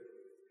quick.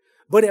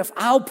 But if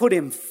I'll put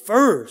Him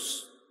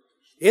first,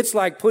 it's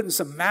like putting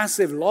some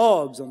massive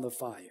logs on the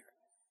fire.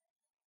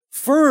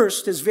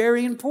 First is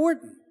very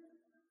important.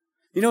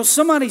 You know,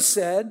 somebody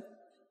said,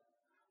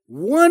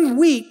 1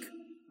 week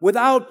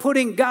without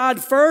putting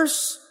God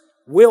first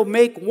will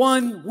make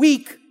 1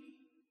 week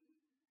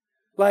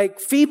like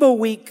feeble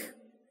week.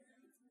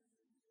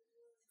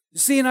 You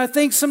see, and I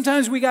think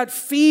sometimes we got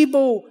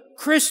feeble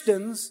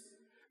Christians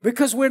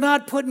because we're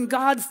not putting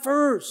God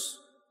first.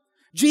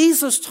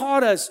 Jesus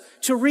taught us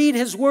to read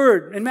His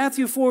Word in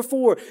Matthew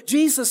 4:4.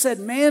 Jesus said,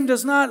 man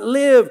does not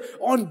live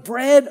on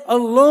bread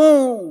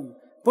alone,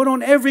 but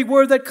on every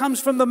word that comes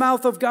from the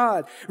mouth of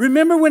God.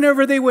 Remember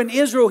whenever they were in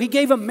Israel, He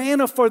gave them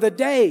manna for the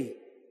day,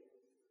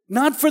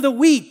 not for the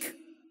week.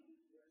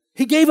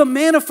 He gave them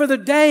manna for the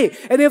day.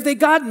 And if they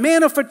got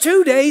manna for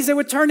 2 days, they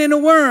would turn into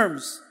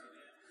worms.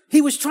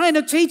 He was trying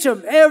to teach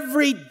them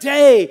every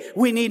day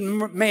we need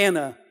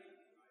manna.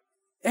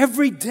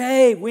 Every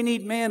day we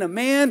need manna.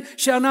 Man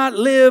shall not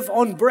live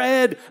on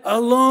bread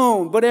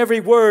alone, but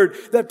every word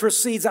that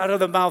proceeds out of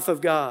the mouth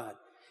of God.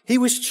 He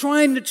was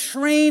trying to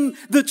train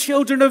the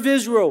children of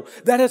Israel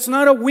that it's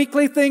not a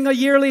weekly thing, a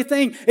yearly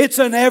thing. It's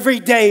an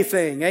everyday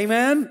thing.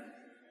 Amen?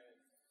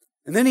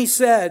 And then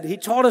he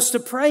taught us to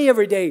pray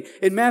every day.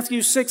 In Matthew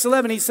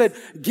 6:11, he said,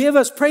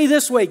 pray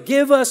this way,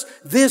 give us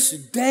this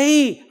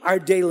day our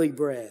daily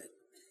bread.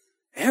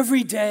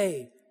 Every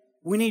day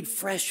we need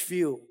fresh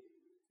fuel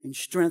and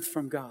strength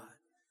from God.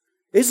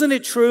 Isn't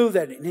it true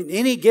that in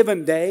any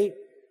given day,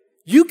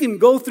 you can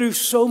go through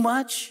so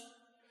much?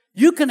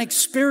 You can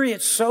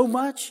experience so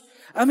much.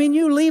 I mean,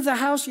 you leave the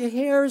house, your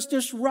hair is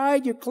just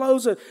right, your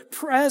clothes are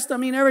pressed,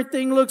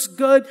 everything looks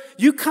good.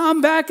 You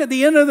come back at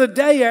the end of the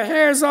day, your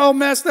hair's all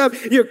messed up,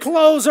 your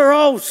clothes are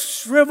all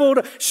shriveled,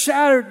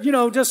 shattered,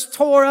 just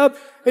tore up.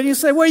 And you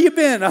say, where you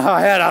been? Oh,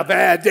 I had a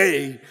bad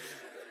day.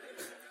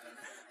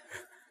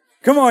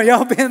 Come on,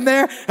 y'all been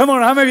there? Come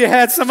on, how many of you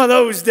had some of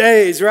those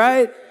days,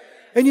 right?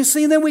 And you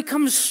see, then we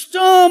come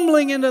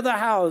stumbling into the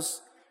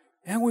house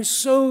and we're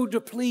so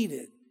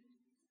depleted.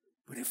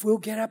 But if we'll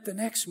get up the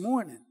next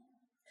morning,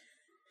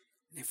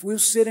 if we'll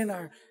sit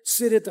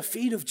at the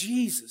feet of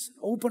Jesus and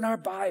open our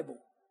Bible.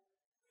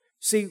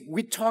 See,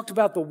 we talked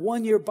about the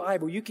 1-year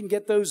Bible. You can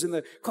get those in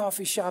the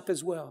coffee shop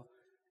as well.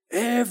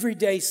 Every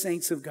day,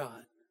 saints of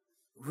God,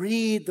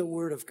 read the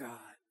Word of God.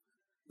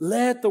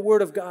 Let the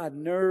Word of God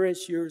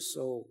nourish your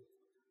soul.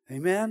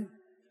 Amen?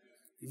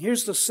 And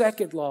here's the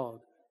second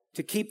law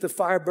to keep the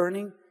fire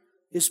burning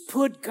is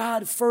put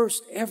God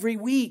first every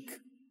week.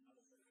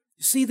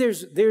 You see,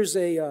 there's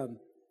a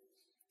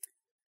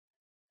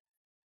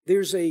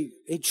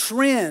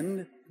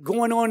trend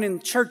going on in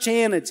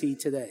churchianity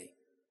today.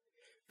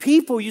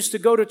 People used to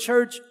go to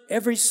church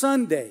every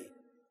Sunday,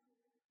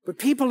 but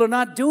people are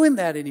not doing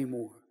that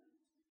anymore.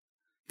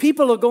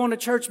 People are going to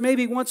church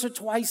maybe once or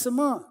twice a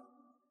month.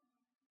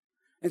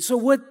 And so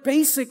what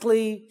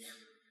basically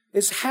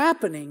is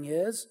happening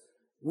is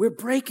we're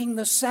breaking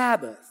the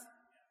Sabbath.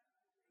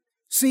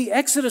 See,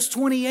 Exodus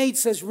 28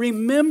 says,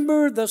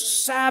 remember the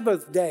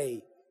Sabbath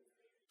day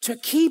to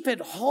keep it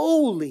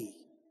holy.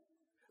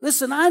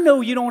 Listen, I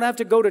know you don't have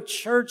to go to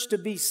church to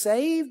be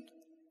saved.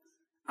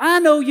 I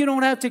know you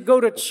don't have to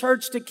go to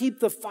church to keep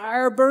the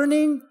fire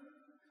burning.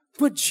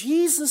 But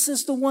Jesus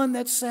is the one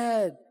that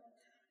said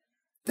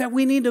that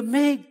we need to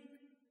make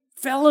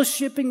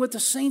fellowshipping with the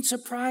saints a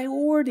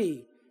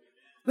priority.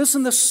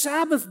 Listen, the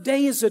Sabbath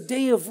day is a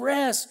day of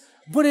rest,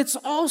 but it's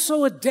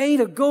also a day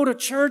to go to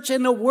church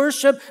and to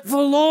worship the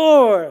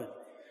Lord.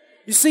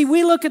 You see,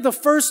 we look at the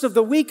first of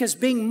the week as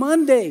being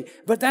Monday,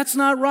 but that's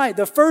not right.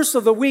 The first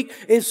of the week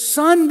is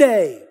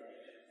Sunday.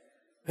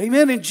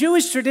 Amen. In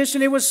Jewish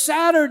tradition, it was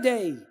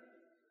Saturday.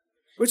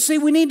 But see,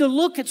 we need to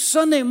look at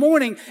Sunday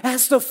morning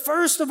as the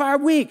first of our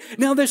week.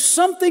 Now, there's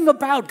something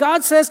about,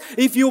 God says,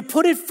 if you'll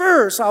put it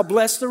first, I'll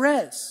bless the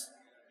rest.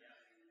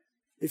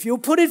 If you'll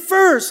put it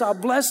first, I'll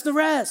bless the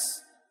rest.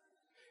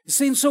 You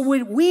see, and so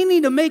we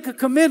need to make a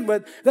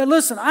commitment that,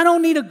 listen, I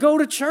don't need to go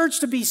to church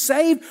to be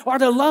saved or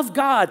to love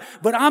God,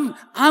 but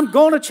I'm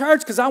going to church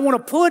because I want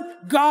to put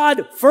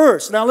God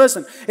first. Now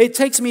listen, it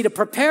takes me to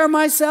prepare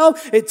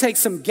myself. It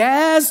takes some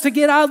gas to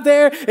get out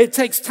there. It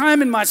takes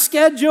time in my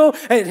schedule.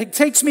 It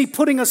takes me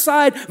putting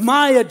aside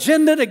my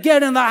agenda to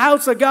get in the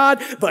house of God,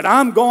 but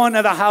I'm going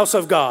to the house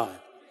of God.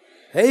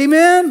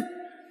 Amen?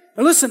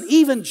 Now listen,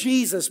 even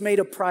Jesus made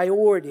a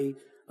priority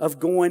of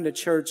going to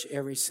church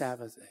every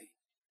Sabbath day.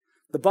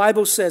 The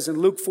Bible says in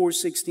Luke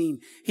 4:16,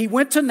 he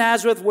went to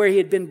Nazareth where he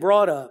had been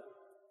brought up.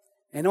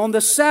 And on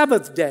the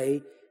Sabbath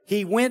day,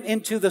 he went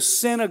into the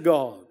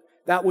synagogue.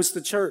 That was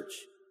the church.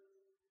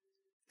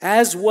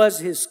 As was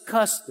his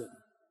custom.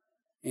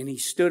 And he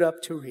stood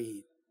up to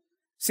read.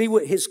 See,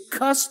 what his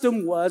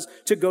custom was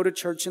to go to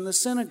church in the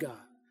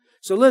synagogue.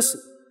 So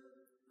listen,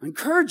 I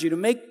encourage you to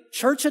make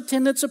church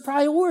attendance a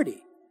priority.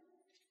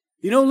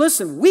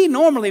 Listen, we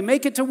normally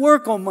make it to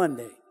work on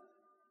Monday.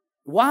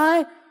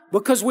 Why?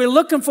 Because we're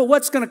looking for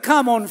what's going to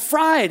come on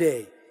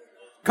Friday.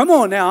 Come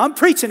on now, I'm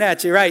preaching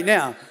at you right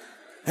now.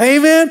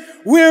 Amen.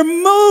 We're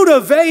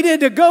motivated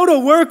to go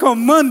to work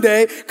on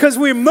Monday because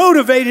we're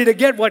motivated to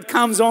get what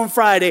comes on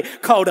Friday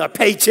called a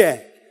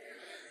paycheck.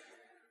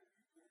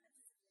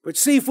 But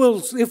see, if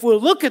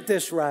we'll look at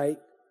this right,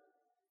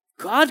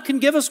 God can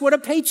give us what a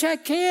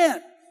paycheck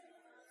can't.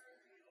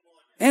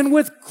 And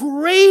with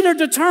greater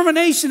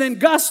determination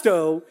and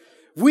gusto,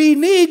 we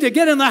need to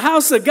get in the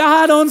house of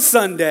God on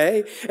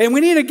Sunday, and we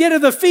need to get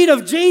at the feet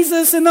of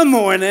Jesus in the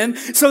morning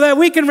so that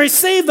we can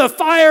receive the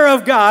fire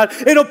of God.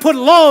 It'll put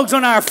logs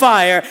on our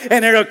fire,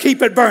 and it'll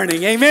keep it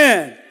burning.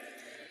 Amen.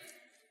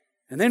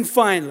 And then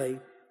finally,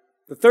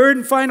 the third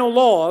and final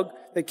log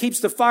that keeps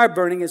the fire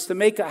burning is to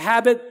make a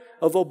habit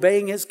of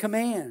obeying His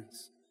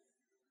commands.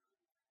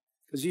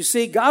 Because you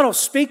see, God will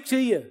speak to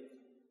you.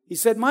 He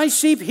said, my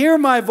sheep hear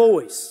my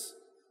voice.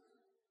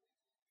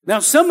 Now,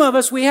 some of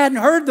us, we hadn't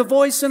heard the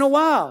voice in a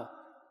while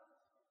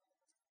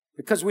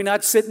because we're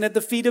not sitting at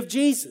the feet of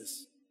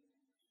Jesus,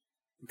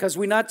 because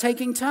we're not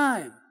taking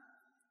time.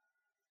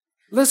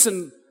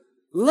 Listen,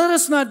 let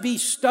us not be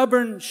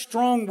stubborn,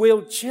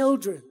 strong-willed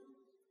children.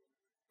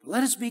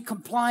 Let us be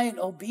compliant,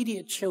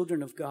 obedient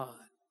children of God.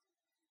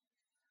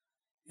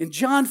 In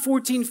John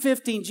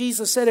 14:15,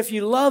 Jesus said, if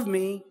you love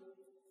me,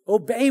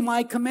 obey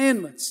my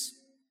commandments.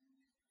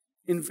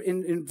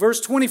 In verse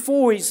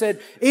 24, he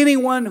said,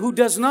 anyone who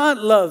does not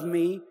love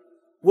me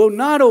will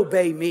not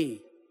obey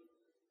me.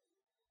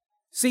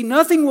 See,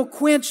 nothing will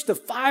quench the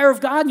fire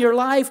of God in your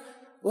life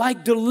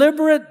like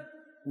deliberate,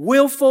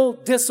 willful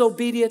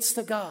disobedience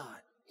to God.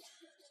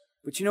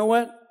 But you know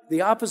what?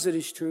 The opposite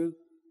is true.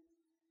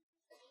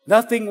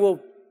 Nothing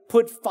will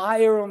put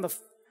fuel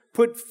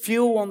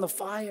on the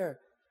fire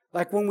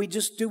like when we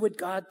just do what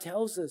God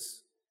tells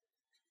us.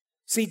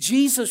 See,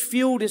 Jesus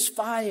fueled His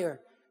fire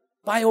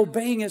by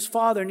obeying His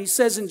Father. And He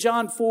says in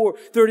John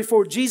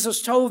 4:34,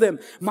 Jesus told them,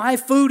 my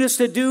food is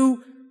to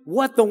do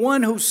what the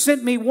one who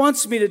sent me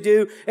wants me to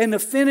do and to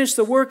finish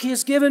the work He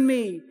has given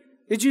me.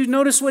 Did you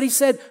notice what He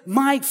said?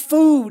 My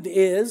food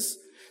is.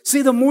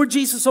 See, the more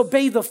Jesus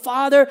obeyed the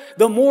Father,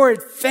 the more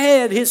it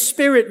fed His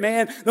spirit,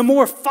 man. The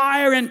more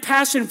fire and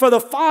passion for the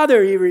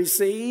Father He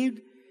received.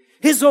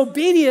 His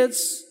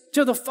obedience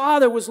to the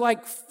Father was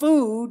like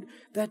food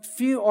that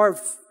fuel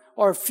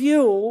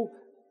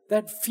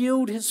that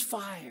fueled His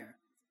fire.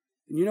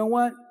 And you know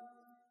what?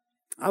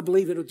 I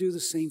believe it'll do the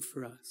same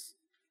for us.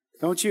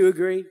 Don't you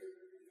agree?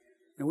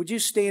 Now, would you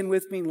stand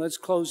with me and let's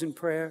close in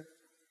prayer?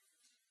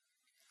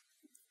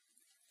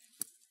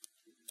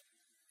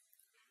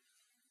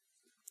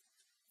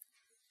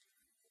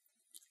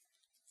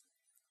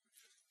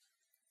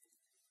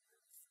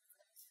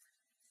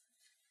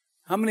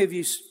 How many of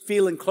you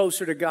feeling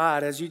closer to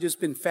God as you've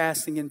just been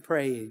fasting and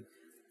praying?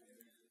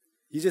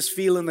 You're just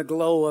feeling the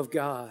glow of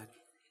God.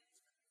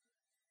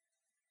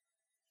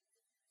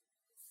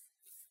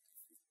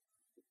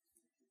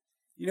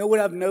 You know what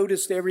I've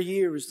noticed every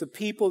year is the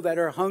people that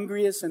are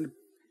hungriest and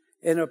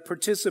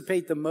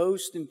participate the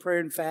most in prayer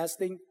and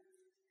fasting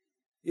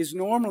is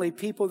normally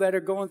people that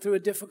are going through a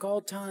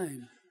difficult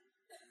time,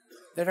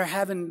 that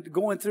are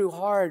going through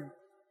hard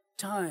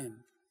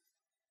time.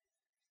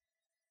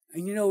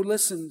 And you know,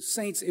 listen,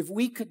 saints, if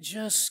we could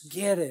just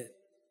get it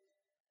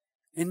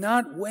and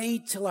not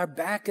wait till our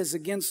back is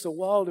against the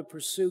wall to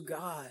pursue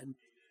God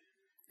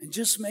and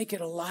just make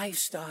it a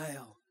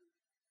lifestyle,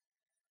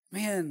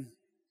 man,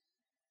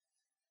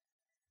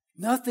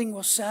 nothing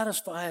will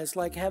satisfy us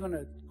like having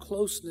a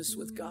closeness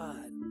with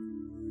God.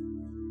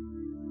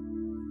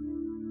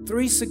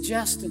 3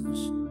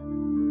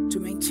 suggestions to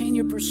maintain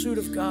your pursuit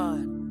of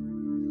God.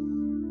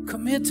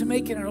 Commit to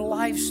making it a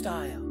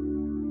lifestyle.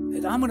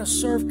 And I'm going to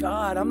serve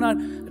God. I'm not,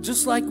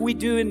 just like we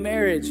do in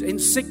marriage, in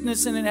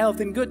sickness and in health,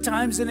 in good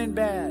times and in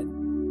bad.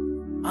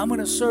 I'm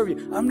going to serve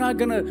you. I'm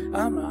going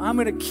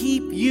to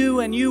keep you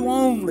and you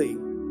only.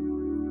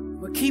 I'm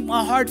going to keep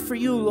my heart for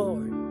you,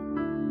 Lord.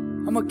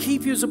 I'm going to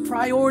keep you as a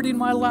priority in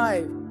my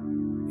life.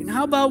 And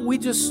how about we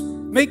just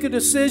make a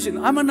decision?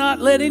 I'm going to not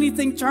let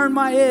anything turn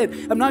my head.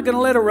 I'm not going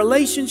to let a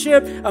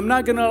relationship, I'm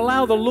not going to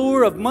allow the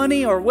lure of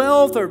money or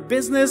wealth or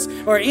business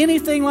or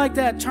anything like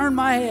that turn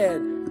my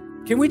head.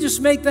 Can we just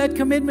make that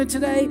commitment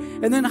today?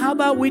 And then how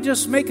about we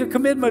just make a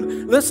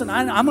commitment? Listen,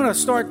 I'm going to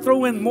start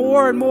throwing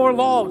more and more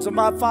logs on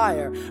my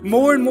fire.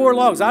 More and more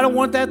logs. I don't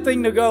want that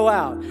thing to go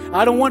out.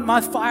 I don't want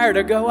my fire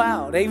to go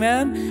out.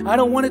 Amen? I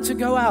don't want it to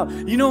go out.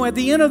 You know, at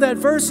the end of that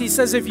verse, He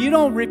says, if you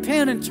don't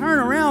repent and turn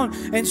around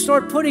and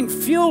start putting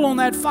fuel on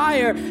that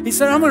fire, He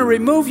said, I'm going to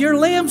remove your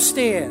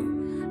lampstand.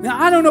 Now,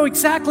 I don't know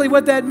exactly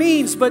what that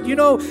means, but you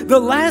know,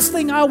 the last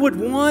thing I would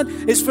want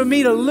is for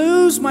me to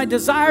lose my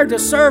desire to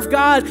serve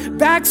God,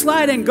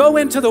 backslide and go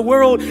into the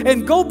world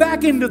and go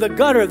back into the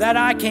gutter that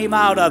I came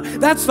out of.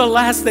 That's the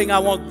last thing I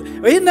want.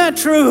 Isn't that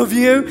true of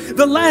you?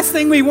 The last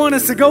thing we want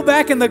is to go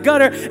back in the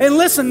gutter. And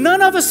listen,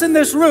 none of us in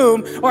this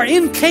room are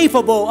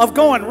incapable of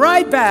going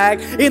right back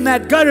in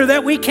that gutter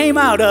that we came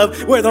out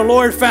of where the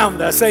Lord found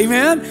us.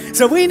 Amen?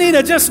 So we need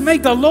to just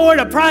make the Lord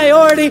a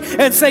priority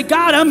and say,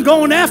 God, I'm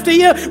going after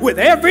you with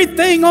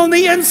everything on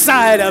the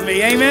inside of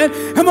me.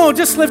 Amen? Come on,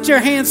 just lift your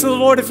hands to the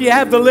Lord if you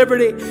have the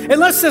liberty. And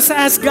let's just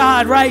ask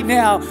God right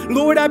now,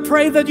 Lord, I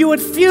pray that you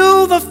would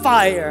fuel the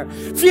fire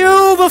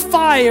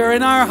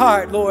in our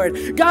heart,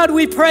 Lord. God,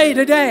 we pray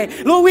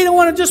today, Lord, we don't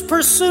want to just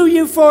pursue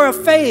you for a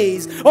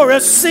phase or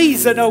a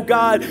season, oh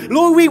God.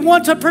 Lord, we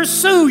want to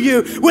pursue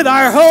you with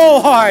our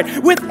whole heart,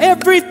 with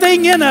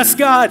everything in us,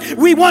 God.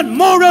 We want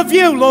more of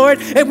you,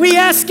 Lord. And we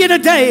ask you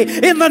today,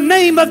 in the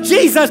name of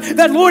Jesus,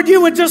 that, Lord,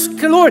 you would just,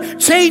 Lord,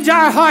 change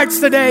our hearts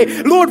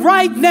today. Lord,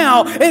 right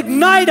now,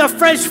 ignite a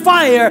fresh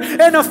fire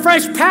and a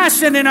fresh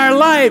passion in our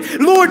life.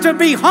 Lord, to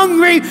be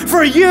hungry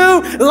for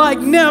you like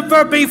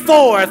never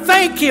before.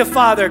 Thank you,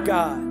 Father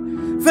God.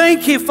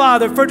 Thank you,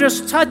 Father, for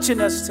just touching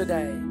us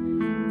today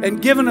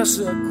and giving us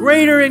a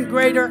greater and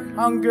greater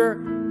hunger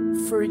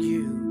for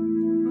you.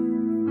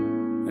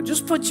 Now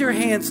just put your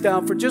hands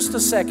down for just a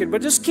second,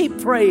 but just keep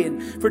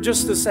praying for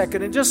just a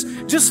second and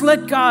just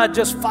let God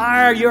just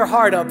fire your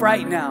heart up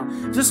right now.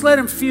 Just let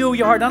Him fuel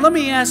your heart. Now let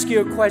me ask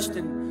you a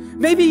question.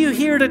 Maybe you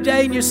here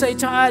today and you say,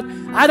 Todd,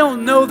 I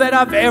don't know that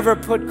I've ever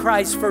put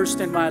Christ first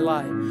in my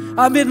life.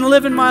 I've been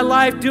living my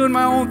life, doing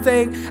my own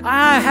thing.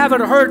 I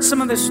haven't heard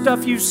some of the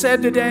stuff you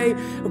said today,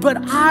 but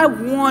I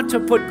want to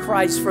put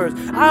Christ first.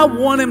 I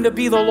want Him to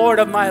be the Lord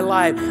of my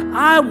life.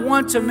 I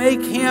want to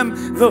make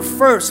Him the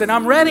first, and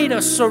I'm ready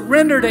to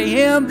surrender to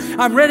Him.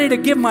 I'm ready to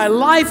give my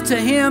life to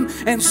Him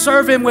and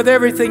serve Him with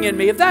everything in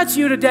me. If that's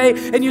you today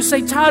and you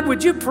say, Todd,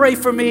 would you pray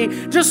for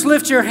me? Just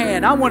lift your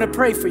hand. I want to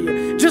pray for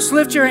you. Just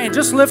lift your hand.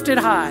 Just lift it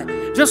high.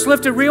 Just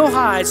lift it real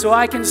high so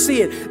I can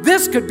see it.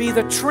 This could be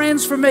the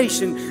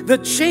transformation, the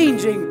changing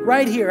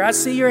right here. I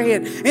see your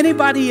hand.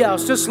 Anybody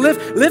else? Just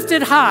lift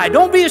it high.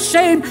 Don't be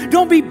ashamed.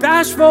 Don't be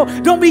bashful.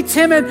 Don't be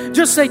timid.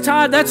 Just say,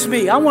 Todd, that's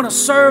me. I want to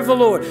serve the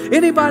Lord.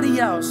 Anybody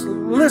else?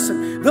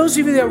 Listen, those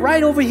of you that are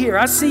right over here,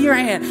 I see your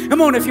hand.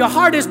 Come on, if your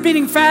heart is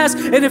beating fast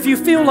and if you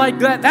feel like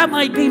that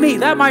might be me,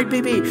 that might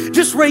be me,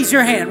 just raise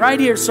your hand right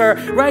here, sir,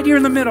 right here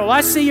in the middle.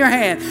 I see your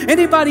hand.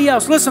 Anybody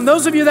else? Listen,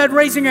 those of you that are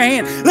raising your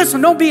hand,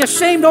 listen, don't be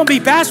ashamed, don't be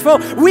bashful.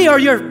 We are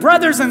your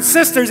brothers and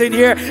sisters in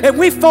here and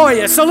we for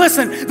you. So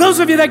listen, those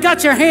of you that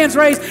got your hands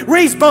raised,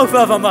 raise both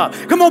of them up.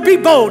 Come on, be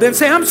bold and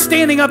say, I'm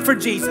standing up for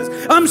Jesus.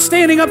 I'm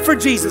standing up for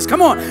Jesus.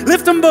 Come on,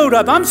 lift them both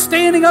up. I'm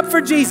standing up for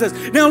Jesus.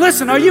 Now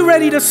listen, are you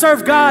ready to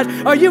serve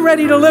God? Are you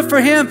ready to live for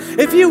Him?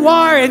 If you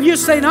are and you're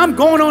saying, I'm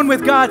going on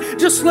with God,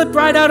 just slip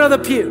right out of the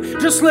pew.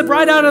 Just slip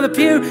right out of the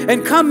pew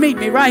and come meet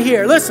me right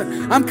here.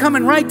 Listen, I'm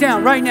coming right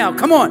down right now.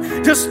 Come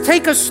on, just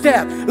take a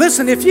step.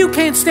 Listen, if you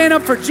can't stand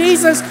up for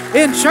Jesus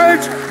in church,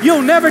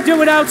 you'll never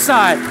do it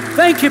outside.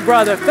 Thank you,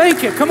 brother.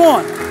 Thank you. Come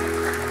on.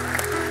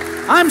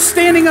 I'm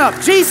standing up.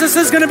 Jesus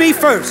is going to be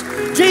first.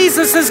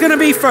 Jesus is going to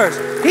be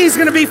first. He's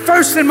going to be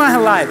first in my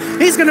life.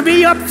 He's going to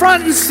be up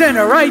front and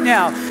center right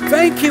now.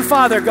 Thank you,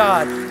 Father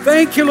God.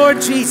 Thank you,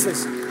 Lord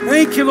Jesus.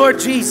 Thank you, Lord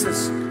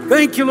Jesus.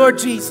 Thank you, Lord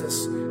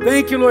Jesus.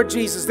 Thank you, Lord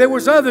Jesus. There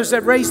was others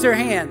that raised their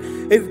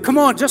hand. Come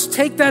on, just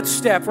take that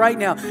step right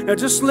now. Now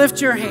just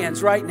lift your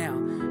hands right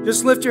now.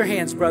 Just lift your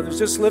hands, brothers.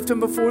 Just lift them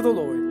before the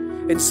Lord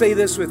and say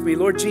this with me.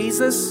 Lord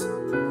Jesus,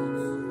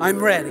 I'm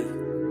ready.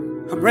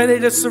 I'm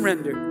ready to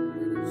surrender.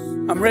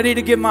 I'm ready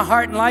to give my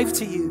heart and life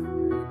to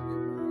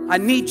you. I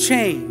need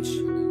change.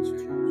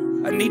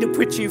 I need to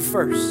put you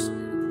first.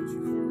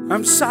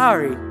 I'm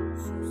sorry.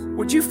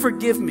 Would you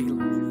forgive me,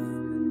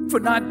 Lord, for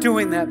not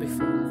doing that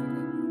before?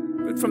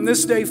 But from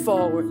this day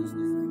forward,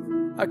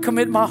 I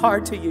commit my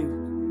heart to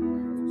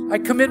you. I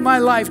commit my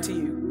life to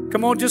you.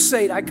 Come on, just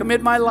say it. I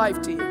commit my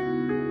life to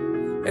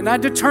you. And I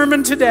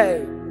determine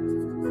today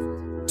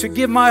to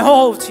give my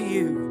all to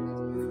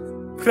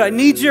you. But I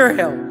need your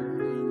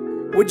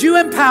help. Would you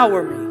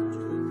empower me?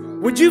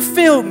 Would you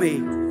fill me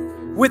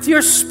with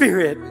your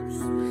Spirit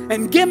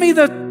and give me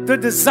the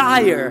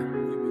desire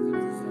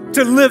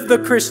to live the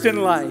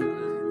Christian life?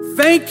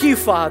 Thank you,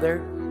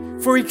 Father,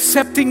 for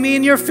accepting me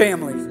in your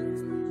family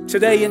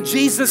today in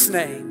Jesus'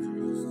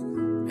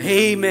 name.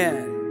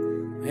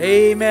 Amen.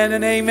 Amen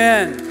and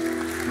amen.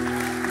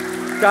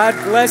 God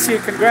bless you.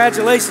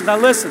 Congratulations. Now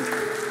listen.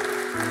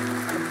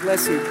 God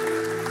bless you.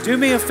 Do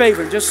me a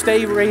favor. Just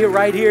stay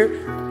right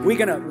here. We're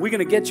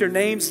gonna get your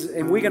names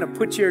and we're gonna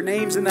put your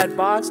names in that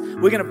box.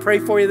 We're gonna pray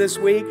for you this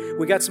week.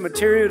 We got some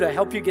material to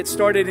help you get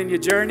started in your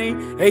journey.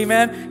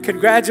 Amen.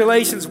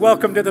 Congratulations.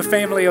 Welcome to the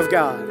family of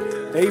God.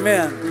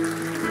 Amen.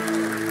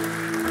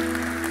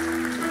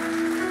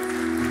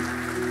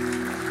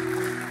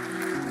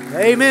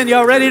 Amen.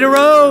 Y'all ready to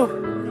roll?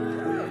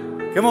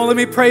 Come on, let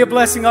me pray a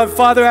blessing. Oh,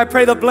 Father, I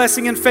pray the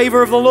blessing and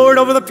favor of the Lord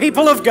over the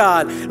people of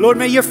God. Lord,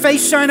 may your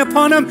face shine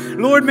upon them.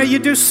 Lord, may you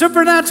do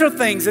supernatural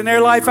things in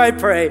their life, I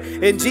pray.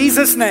 In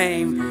Jesus'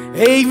 name,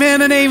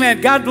 amen and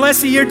amen. God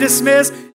bless you. You're dismissed.